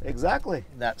 Right. Exactly.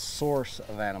 That source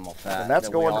of animal fat. And that's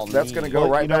going to go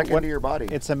right back into your body.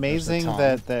 It's amazing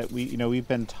that we've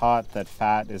been taught that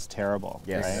fat is terrible.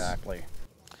 Yes. Right? Exactly.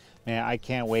 Man, I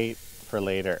can't wait for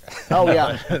later. Oh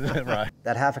yeah. Right.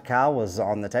 That half a cow was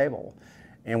on the table,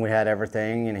 and we had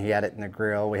everything, and he had it in the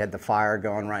grill. We had the fire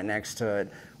going right next to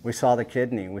it. We saw the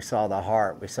kidney, we saw the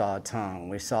heart, we saw a tongue,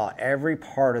 we saw every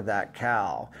part of that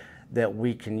cow that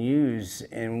we can use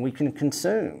and we can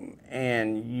consume.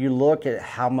 And you look at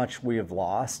how much we have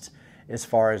lost as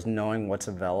far as knowing what's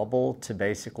available to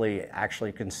basically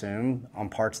actually consume on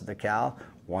parts of the cow.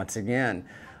 Once again,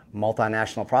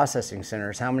 multinational processing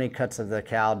centers, how many cuts of the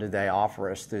cow do they offer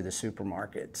us through the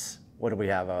supermarkets? What do we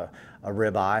have, a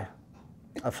ribeye,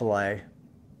 a filet,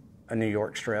 a New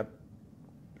York strip,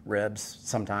 ribs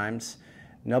sometimes?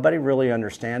 Nobody really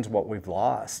understands what we've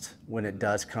lost when it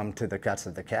does come to the guts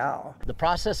of the cow. The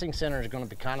processing center is going to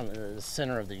be kind of the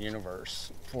center of the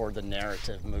universe for the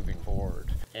narrative moving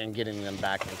forward and getting them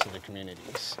back into the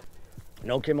communities.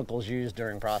 No chemicals used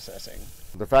during processing.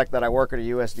 The fact that I work at a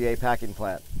USDA packing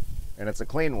plant, and it's a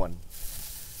clean one,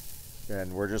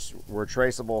 and we're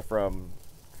traceable from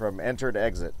enter to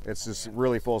exit. It's just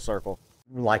really full circle.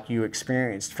 Like you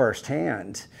experienced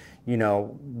firsthand,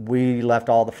 we left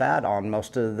all the fat on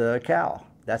most of the cow.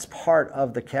 That's part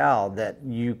of the cow that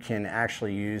you can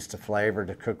actually use to flavor,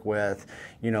 to cook with,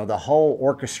 the whole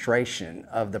orchestration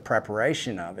of the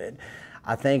preparation of it.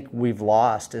 I think we've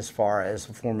lost as far as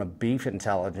a form of beef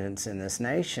intelligence in this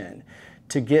nation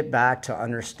to get back to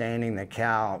understanding the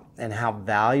cow and how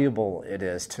valuable it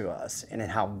is to us and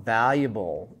how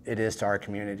valuable it is to our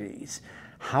communities.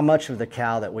 How much of the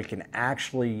cow that we can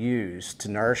actually use to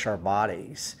nourish our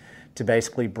bodies, to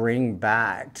basically bring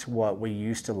back to what we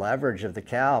used to leverage of the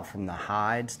cow, from the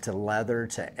hides to leather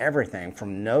to everything,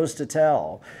 from nose to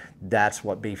tail. That's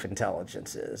what beef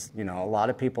intelligence is. A lot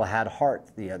of people had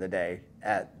heart the other day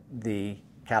at the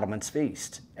Cattleman's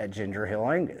Feast at Ginger Hill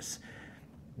Angus.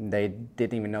 They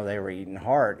didn't even know they were eating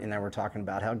heart, and they were talking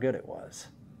about how good it was.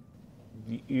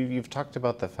 You've talked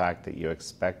about the fact that you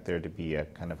expect there to be a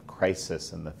kind of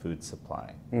crisis in the food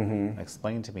supply. Mm-hmm.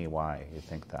 Explain to me why you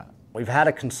think that. We've had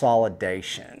a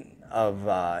consolidation of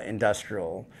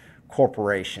industrial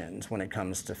corporations when it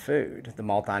comes to food, the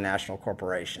multinational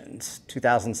corporations.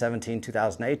 2017,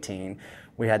 2018,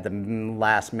 we had the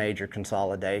last major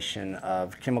consolidation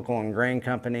of chemical and grain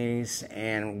companies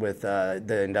and with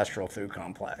the industrial food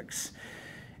complex.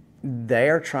 They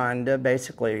are trying to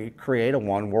basically create a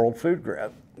one world food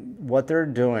group. What they're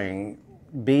doing,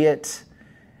 be it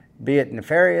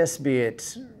nefarious, be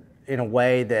it in a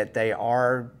way that they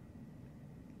are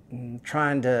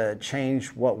trying to change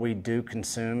what we do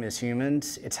consume as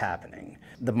humans, it's happening.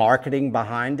 The marketing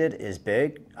behind it is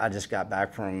big. I just got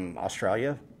back from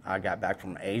Australia. I got back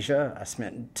from Asia. I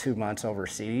spent 2 months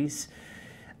overseas.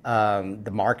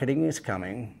 The marketing is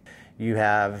coming. You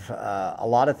have a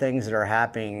lot of things that are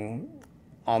happening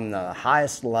on the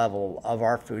highest level of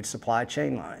our food supply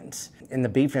chain lines. In the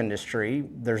beef industry,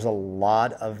 there's a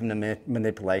lot of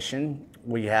manipulation.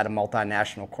 We had a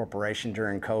multinational corporation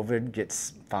during COVID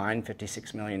gets fined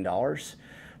 $56 million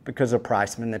because of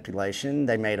price manipulation.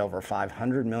 They made over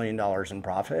 $500 million in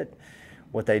profit.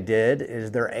 What they did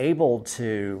is they're able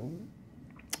to,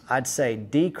 I'd say,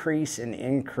 decrease and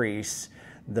increase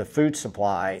the food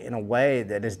supply in a way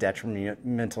that is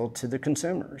detrimental to the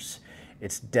consumers.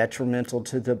 It's detrimental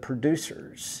to the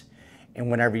producers. And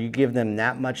whenever you give them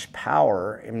that much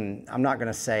power, and I'm not going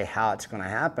to say how it's going to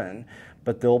happen,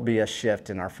 but there'll be a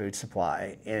shift in our food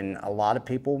supply. And a lot of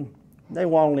people, they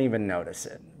won't even notice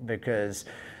it, because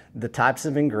the types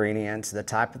of ingredients, the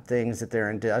type of things that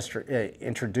they're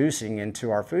introducing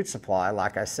into our food supply,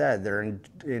 like I said, they're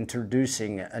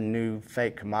introducing a new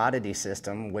fake commodity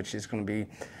system, which is going to be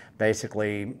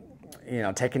basically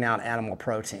taking out animal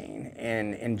protein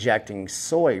and injecting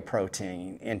soy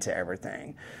protein into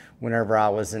everything. Whenever I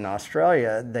was in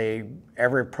Australia,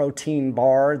 every protein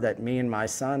bar that me and my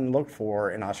son looked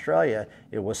for in Australia,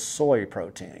 it was soy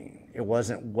protein. It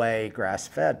wasn't whey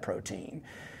grass-fed protein.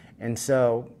 And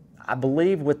so I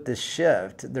believe with this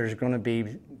shift, there's going to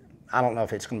be, I don't know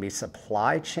if it's going to be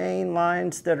supply chain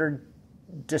lines that are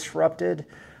disrupted,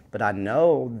 but I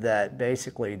know that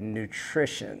basically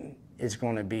nutrition is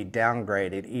going to be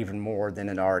downgraded even more than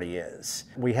it already is.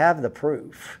 We have the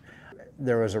proof.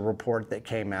 There was a report that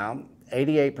came out,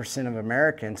 88% of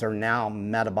Americans are now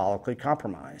metabolically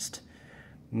compromised.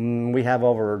 We have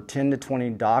over 10 to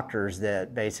 20 doctors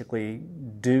that basically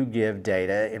do give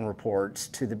data and reports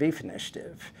to the Beef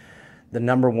Initiative. The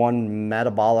 #1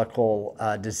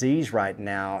 metabolical disease right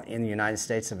now in the United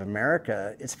States of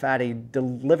America is fatty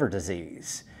liver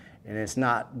disease. And it's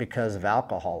not because of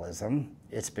alcoholism,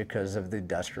 it's because of the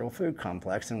industrial food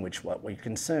complex in which what we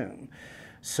consume.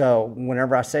 So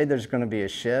whenever I say there's going to be a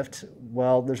shift,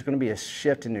 well, there's going to be a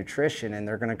shift in nutrition, and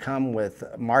they're going to come with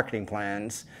marketing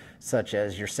plans such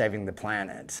as you're saving the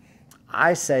planet.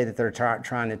 I say that they're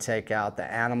trying to take out the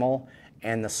animal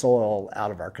and the soil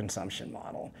out of our consumption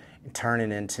model and turn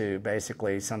it into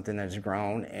basically something that's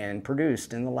grown and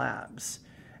produced in the labs.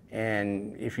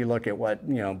 And if you look at what,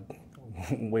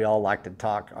 we all like to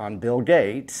talk on Bill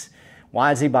Gates,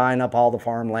 why is he buying up all the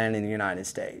farmland in the United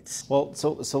States? Well,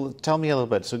 so tell me a little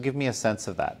bit. So give me a sense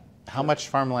of that. How much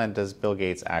farmland does Bill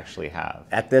Gates actually have?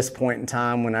 At this point in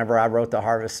time, whenever I wrote The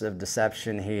Harvest of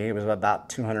Deception, he was about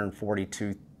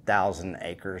 242,000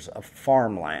 acres of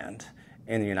farmland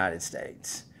in the United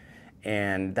States.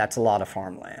 And that's a lot of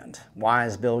farmland. Why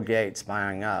is Bill Gates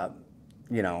buying up,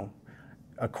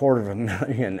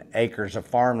 250,000 acres of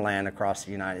farmland across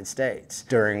the United States?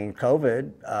 During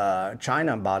COVID,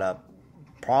 China bought up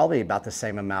probably about the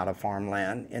same amount of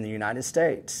farmland in the United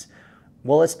States.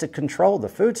 Well, it's to control the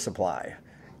food supply.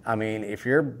 I mean, if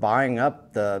you're buying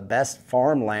up the best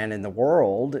farmland in the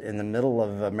world in the middle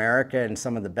of America and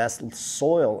some of the best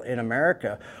soil in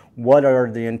America, what are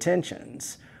the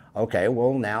intentions? Okay,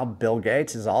 well, now Bill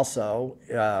Gates is also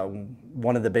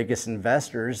one of the biggest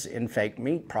investors in fake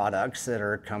meat products that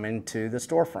are coming to the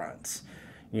storefronts.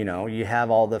 You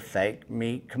have all the fake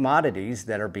meat commodities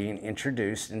that are being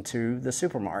introduced into the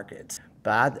supermarkets.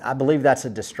 But I believe that's a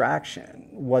distraction.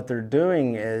 What they're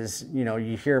doing is,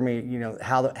 you hear me,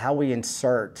 how we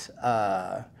insert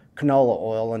canola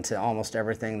oil into almost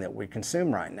everything that we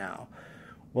consume right now.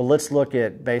 Well, let's look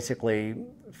at basically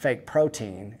fake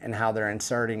protein and how they're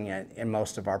inserting it in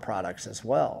most of our products as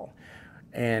well.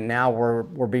 And now we're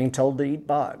being told to eat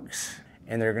bugs.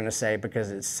 And they're going to say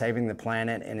because it's saving the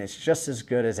planet and it's just as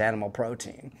good as animal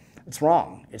protein. It's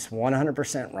wrong. It's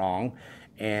 100% wrong.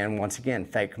 And once again,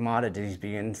 fake commodities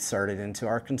being inserted into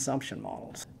our consumption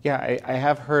models. Yeah, I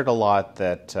have heard a lot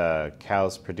that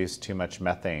cows produce too much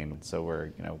methane, so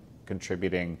we're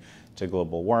contributing to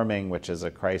global warming, which is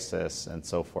a crisis, and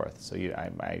so forth. So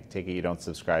I take it you don't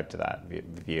subscribe to that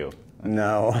view.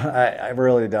 No, I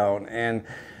really don't. And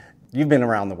you've been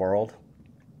around the world.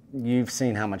 You've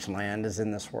seen how much land is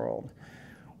in this world.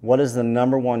 What is the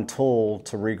 #1 tool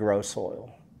to regrow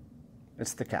soil?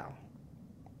 It's the cow.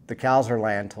 The cows are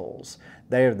land tools.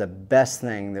 They are the best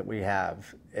thing that we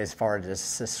have as far as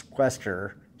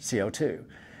sequester CO2.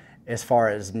 As far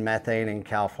as methane and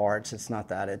cow farts, it's not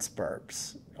that, it's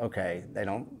burps. Okay, they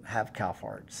don't have cow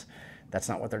farts. That's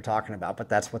not what they're talking about, but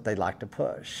that's what they like to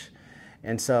push.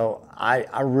 And so I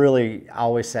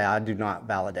always say I do not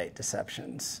validate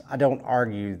deceptions. I don't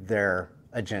argue their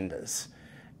agendas.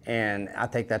 And I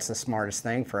think that's the smartest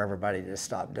thing for everybody to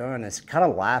stop doing is kind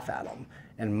of laugh at them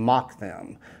and mock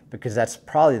them, because that's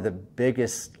probably the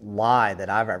biggest lie that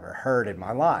I've ever heard in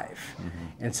my life.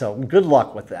 Mm-hmm. And so good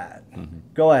luck with that. Mm-hmm.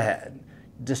 Go ahead,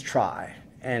 just try,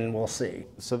 and we'll see.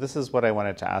 So this is what I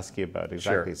wanted to ask you about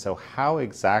exactly. Sure. So how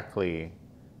exactly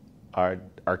are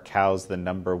cows the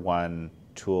 #1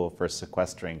 tool for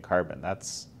sequestering carbon?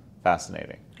 That's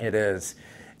fascinating. It is.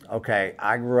 Okay,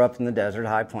 I grew up in the desert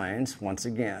high plains, once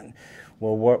again.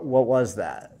 Well, what was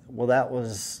that? Well, that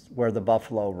was where the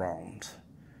buffalo roamed.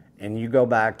 And you go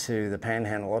back to the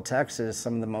panhandle of Texas,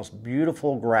 some of the most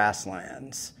beautiful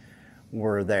grasslands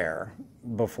were there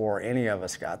before any of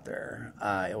us got there.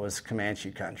 It was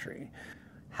Comanche country.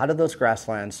 How did those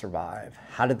grasslands survive?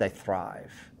 How did they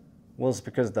thrive? Well, it's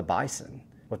because of the bison.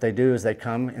 What they do is they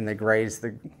come and they graze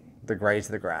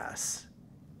the grass.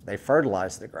 They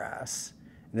fertilize the grass,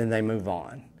 and then they move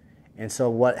on. And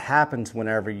so what happens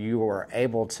whenever you are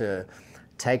able to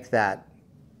take that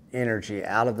energy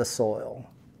out of the soil,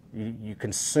 you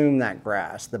consume that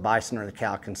grass, the bison or the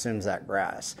cow consumes that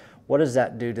grass. What does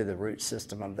that do to the root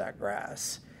system of that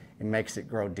grass? It makes it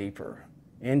grow deeper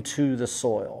into the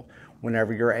soil.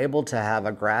 Whenever you're able to have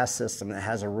a grass system that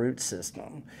has a root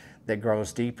system that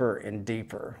grows deeper and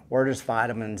deeper, where does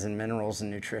vitamins and minerals and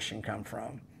nutrition come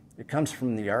from? It comes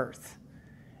from the earth.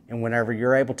 And whenever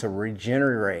you're able to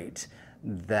regenerate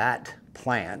that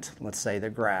plant, let's say the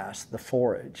grass, the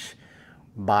forage,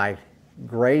 by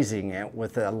grazing it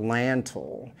with a land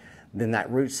tool, then that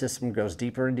root system goes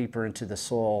deeper and deeper into the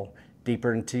soil,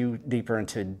 deeper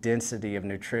into density of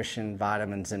nutrition,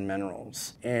 vitamins, and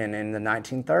minerals. And in the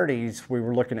 1930s, we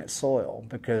were looking at soil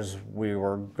because we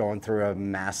were going through a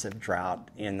massive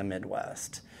drought in the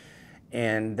Midwest.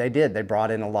 And they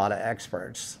brought in a lot of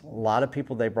experts. A lot of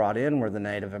people they brought in were the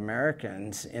Native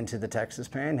Americans into the Texas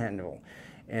Panhandle.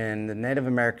 And the Native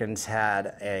Americans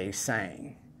had a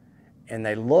saying, and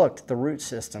they looked at the root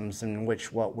systems in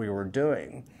which what we were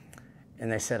doing,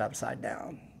 and they said upside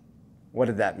down. What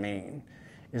did that mean?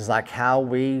 It's like how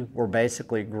we were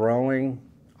basically growing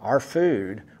our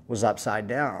food was upside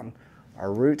down.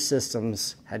 Our root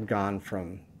systems had gone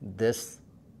from this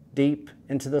deep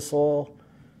into the soil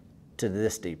to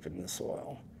this deep in the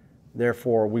soil.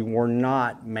 Therefore, we were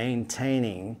not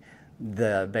maintaining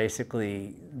the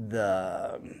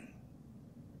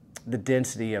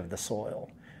density of the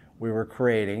soil. We were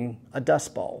creating a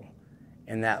dust bowl.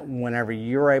 And that whenever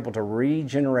you're able to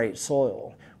regenerate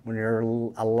soil, when you're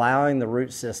allowing the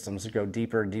root systems to go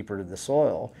deeper and deeper to the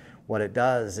soil, what it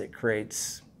does, it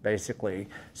creates basically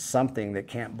something that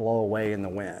can't blow away in the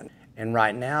wind. And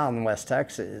right now in West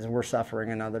Texas, we're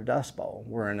suffering another dust bowl.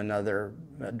 We're in another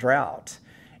drought.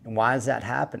 And why is that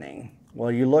happening?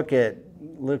 Well, you look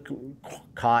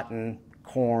cotton,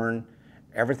 corn,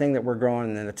 everything that we're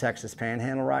growing in the Texas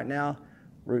Panhandle right now,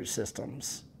 root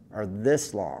systems are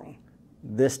this long,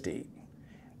 this deep.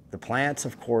 The plants,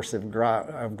 of course, have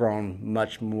grown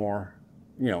much more,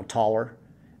 taller.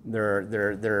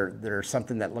 They're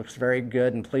something that looks very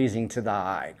good and pleasing to the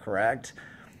eye, correct?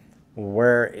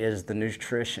 Where is the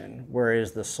nutrition? Where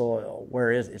is the soil?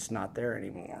 It's not there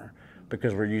anymore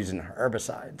because we're using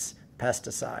herbicides,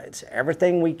 pesticides,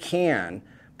 everything we can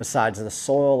besides the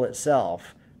soil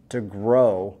itself to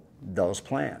grow those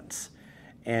plants.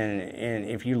 And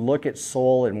if you look at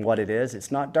soil and what it is,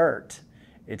 it's not dirt.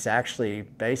 It's actually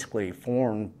basically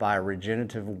formed by a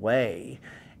regenerative way,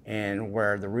 and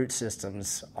where the root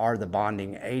systems are the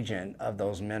bonding agent of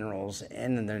those minerals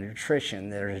and the nutrition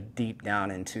that are deep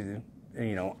down into,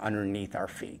 underneath our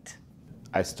feet.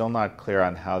 I'm still not clear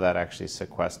on how that actually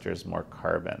sequesters more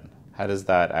carbon. How does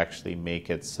that actually make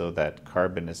it so that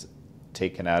carbon is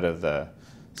taken out of the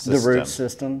system? The root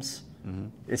systems. Mm-hmm.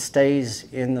 It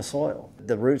stays in the soil.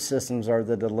 The root systems are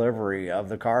the delivery of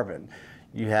the carbon.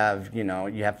 You have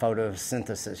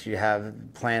photosynthesis. You have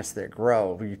plants that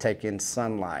grow. You take in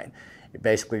sunlight. It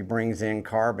basically brings in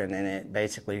carbon, and it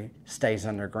basically stays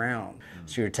underground. Mm-hmm.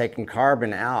 So you're taking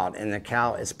carbon out, and the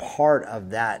cow is part of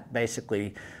that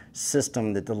basically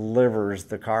system that delivers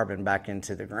the carbon back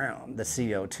into the ground, the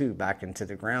CO2 back into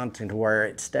the ground to where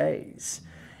it stays.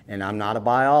 And I'm not a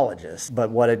biologist,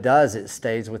 but what it does, it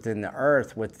stays within the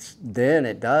earth. Then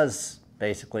it does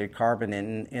basically carbon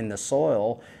in the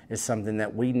soil is something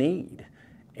that we need,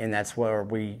 and that's where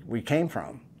we came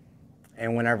from.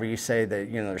 And whenever you say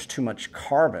that there's too much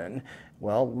carbon,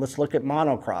 well, let's look at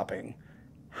monocropping.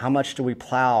 How much do we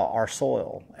plow our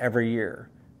soil every year?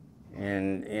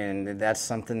 And that's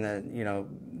something that a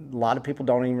lot of people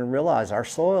don't even realize. Our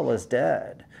soil is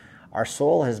dead. Our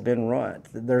soil has been ruined.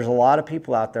 There's a lot of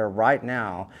people out there right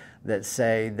now that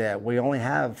say that we only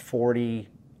have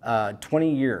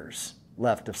 20 years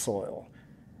left of soil.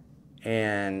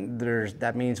 And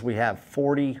that means we have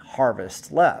 40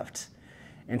 harvests left.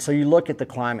 And so you look at the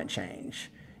climate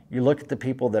change. You look at the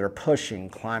people that are pushing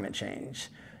climate change.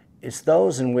 It's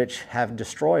those in which have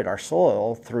destroyed our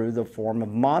soil through the form of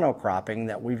monocropping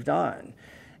that we've done.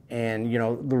 And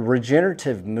the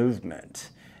regenerative movement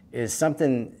is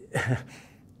something.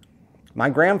 My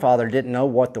grandfather didn't know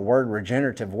what the word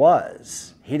regenerative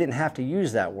was. He didn't have to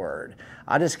use that word.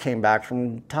 I just came back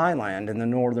from Thailand, in the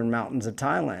northern mountains of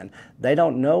Thailand. They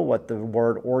don't know what the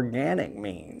word organic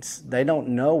means. They don't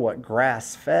know what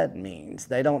grass-fed means.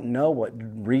 They don't know what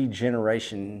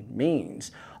regeneration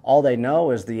means. All they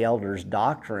know is the elders'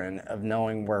 doctrine of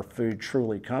knowing where food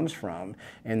truly comes from,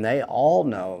 and they all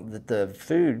know that the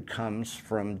food comes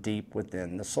from deep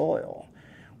within the soil.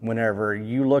 Whenever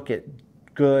you look at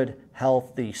good,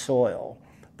 healthy soil,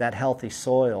 that healthy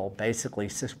soil basically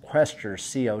sequesters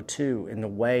CO2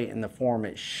 in the form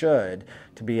it should,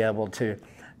 to be able to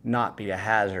not be a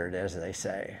hazard, as they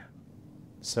say.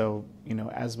 So,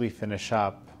 as we finish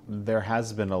up, There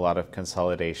has been a lot of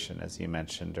consolidation, as you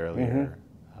mentioned earlier.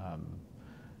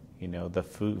 The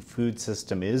food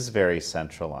system is very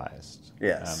centralized,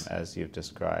 Yes. as you've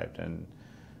described. And,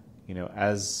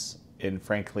 as in,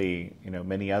 frankly,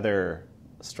 many other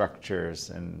structures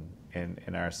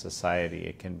in our society,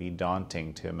 it can be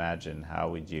daunting to imagine how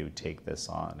would you take this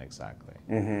on exactly.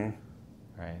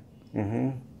 Right?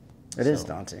 It is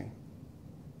daunting.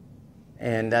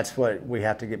 And that's what we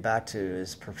have to get back to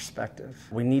is perspective.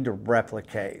 We need to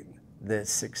replicate the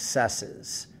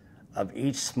successes of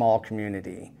each small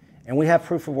community. And we have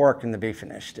proof of work in the Beef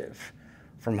Initiative,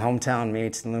 from Hometown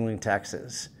Meats in Luling,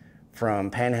 Texas, from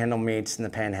Panhandle Meats in the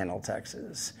Panhandle,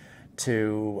 Texas,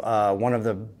 to one of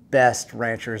the best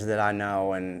ranchers that I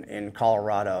know in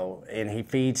Colorado, and he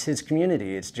feeds his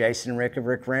community. It's Jason Rick of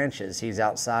Rick Ranches. He's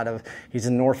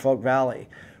in Norfolk Valley.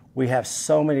 We have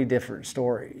so many different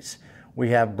stories.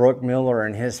 We have Brooke Miller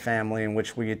and his family, in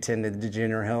which we attended the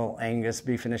Junior Hill Angus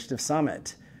Beef Initiative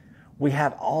Summit. We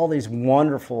have all these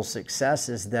wonderful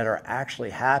successes that are actually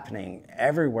happening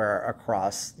everywhere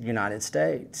across the United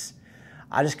States.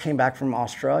 I just came back from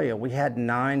Australia. We had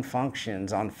 9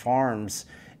 functions on farms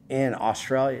in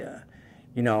Australia.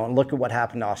 And look at what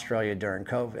happened to Australia during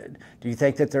COVID. Do you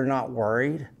think that they're not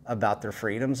worried about their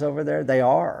freedoms over there? They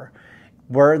are.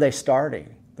 Where are they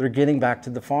starting? They're getting back to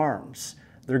the farms.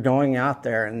 They're going out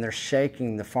there and they're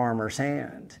shaking the farmer's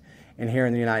hand. And here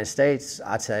in the United States,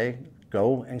 I'd say,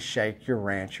 go and shake your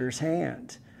rancher's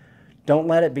hand. Don't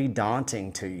let it be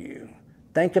daunting to you.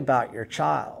 Think about your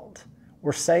child.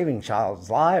 We're saving child's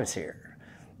lives here.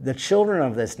 The children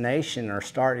of this nation are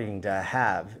starting to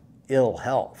have ill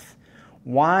health.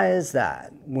 Why is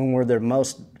that when we're the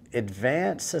most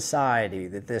advanced society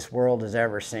that this world has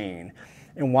ever seen?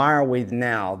 And why are we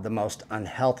now the most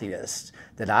unhealthiest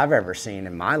that I've ever seen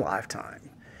in my lifetime?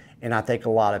 And I think a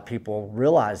lot of people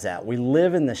realize that. We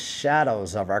live in the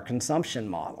shadows of our consumption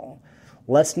model.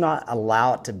 Let's not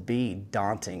allow it to be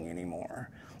daunting anymore.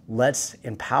 Let's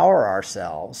empower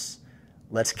ourselves.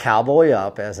 Let's cowboy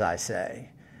up, as I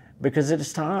say, because it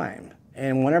is time.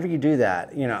 And whenever you do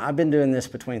that, I've been doing this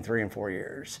between 3 and 4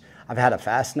 years. I've had a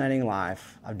fascinating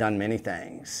life. I've done many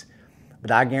things. But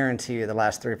I guarantee you the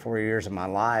last 3 or 4 years of my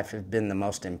life have been the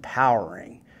most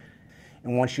empowering.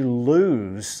 And once you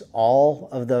lose all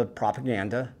of the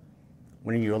propaganda,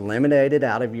 when you eliminate it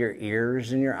out of your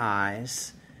ears and your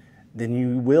eyes, then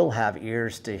you will have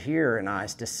ears to hear and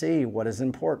eyes to see what is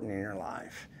important in your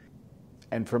life.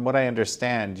 And from what I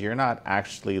understand, you're not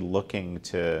actually looking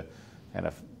to kind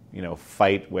of,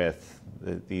 fight with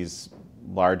these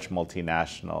large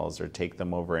multinationals or take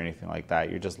them over or anything like that.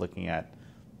 You're just looking at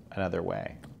another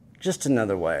way. Just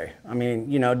another way. I mean,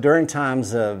 during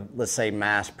times of, let's say,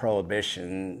 mass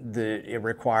prohibition, it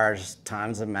requires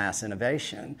times of mass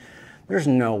innovation. There's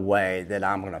no way that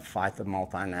I'm going to fight the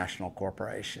multinational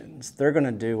corporations. They're going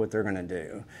to do what they're going to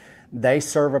do. They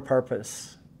serve a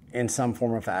purpose in some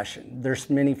form or fashion. There's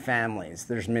many families,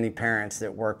 there's many parents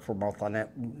that work for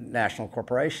multinational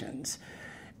corporations.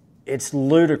 It's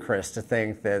ludicrous to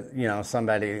think that,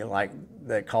 somebody like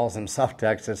that calls himself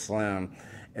Texas Slim,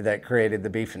 that created the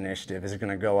Beef Initiative, is going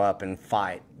to go up and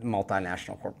fight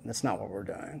multinational corporations. That's not what we're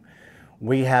doing.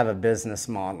 We have a business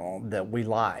model that we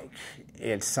like.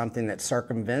 It's something that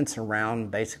circumvents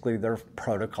around basically their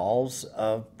protocols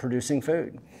of producing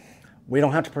food. We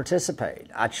don't have to participate.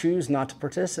 I choose not to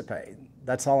participate.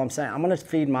 That's all I'm saying. I'm going to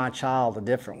feed my child a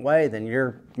different way than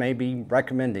you're maybe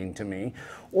recommending to me,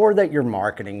 or that you're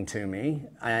marketing to me,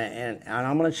 and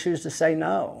I'm going to choose to say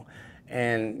no.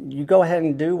 And you go ahead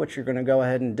and do what you're going to go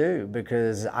ahead and do,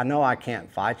 because I know I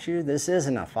can't fight you. This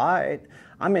isn't a fight.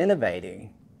 I'm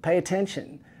innovating. Pay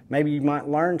attention. Maybe you might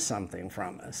learn something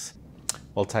from us.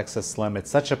 Well, Texas Slim,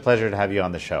 it's such a pleasure to have you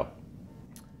on the show.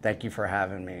 Thank you for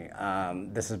having me.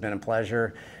 This has been a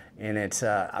pleasure, and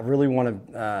I really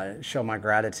want to show my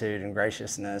gratitude and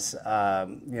graciousness.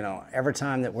 Every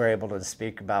time that we're able to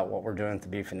speak about what we're doing at the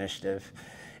Beef Initiative,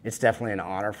 it's definitely an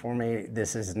honor for me.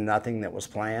 This is nothing that was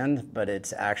planned, but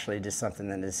it's actually just something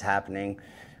that is happening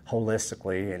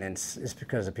holistically, and it's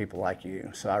because of people like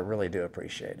you. So I really do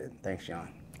appreciate it. Thanks,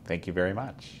 John. Thank you very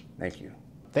much. Thank you.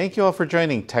 Thank you all for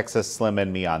joining Texas Slim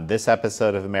and me on this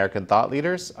episode of American Thought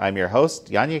Leaders. I'm your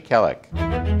host, Yanya Kellick.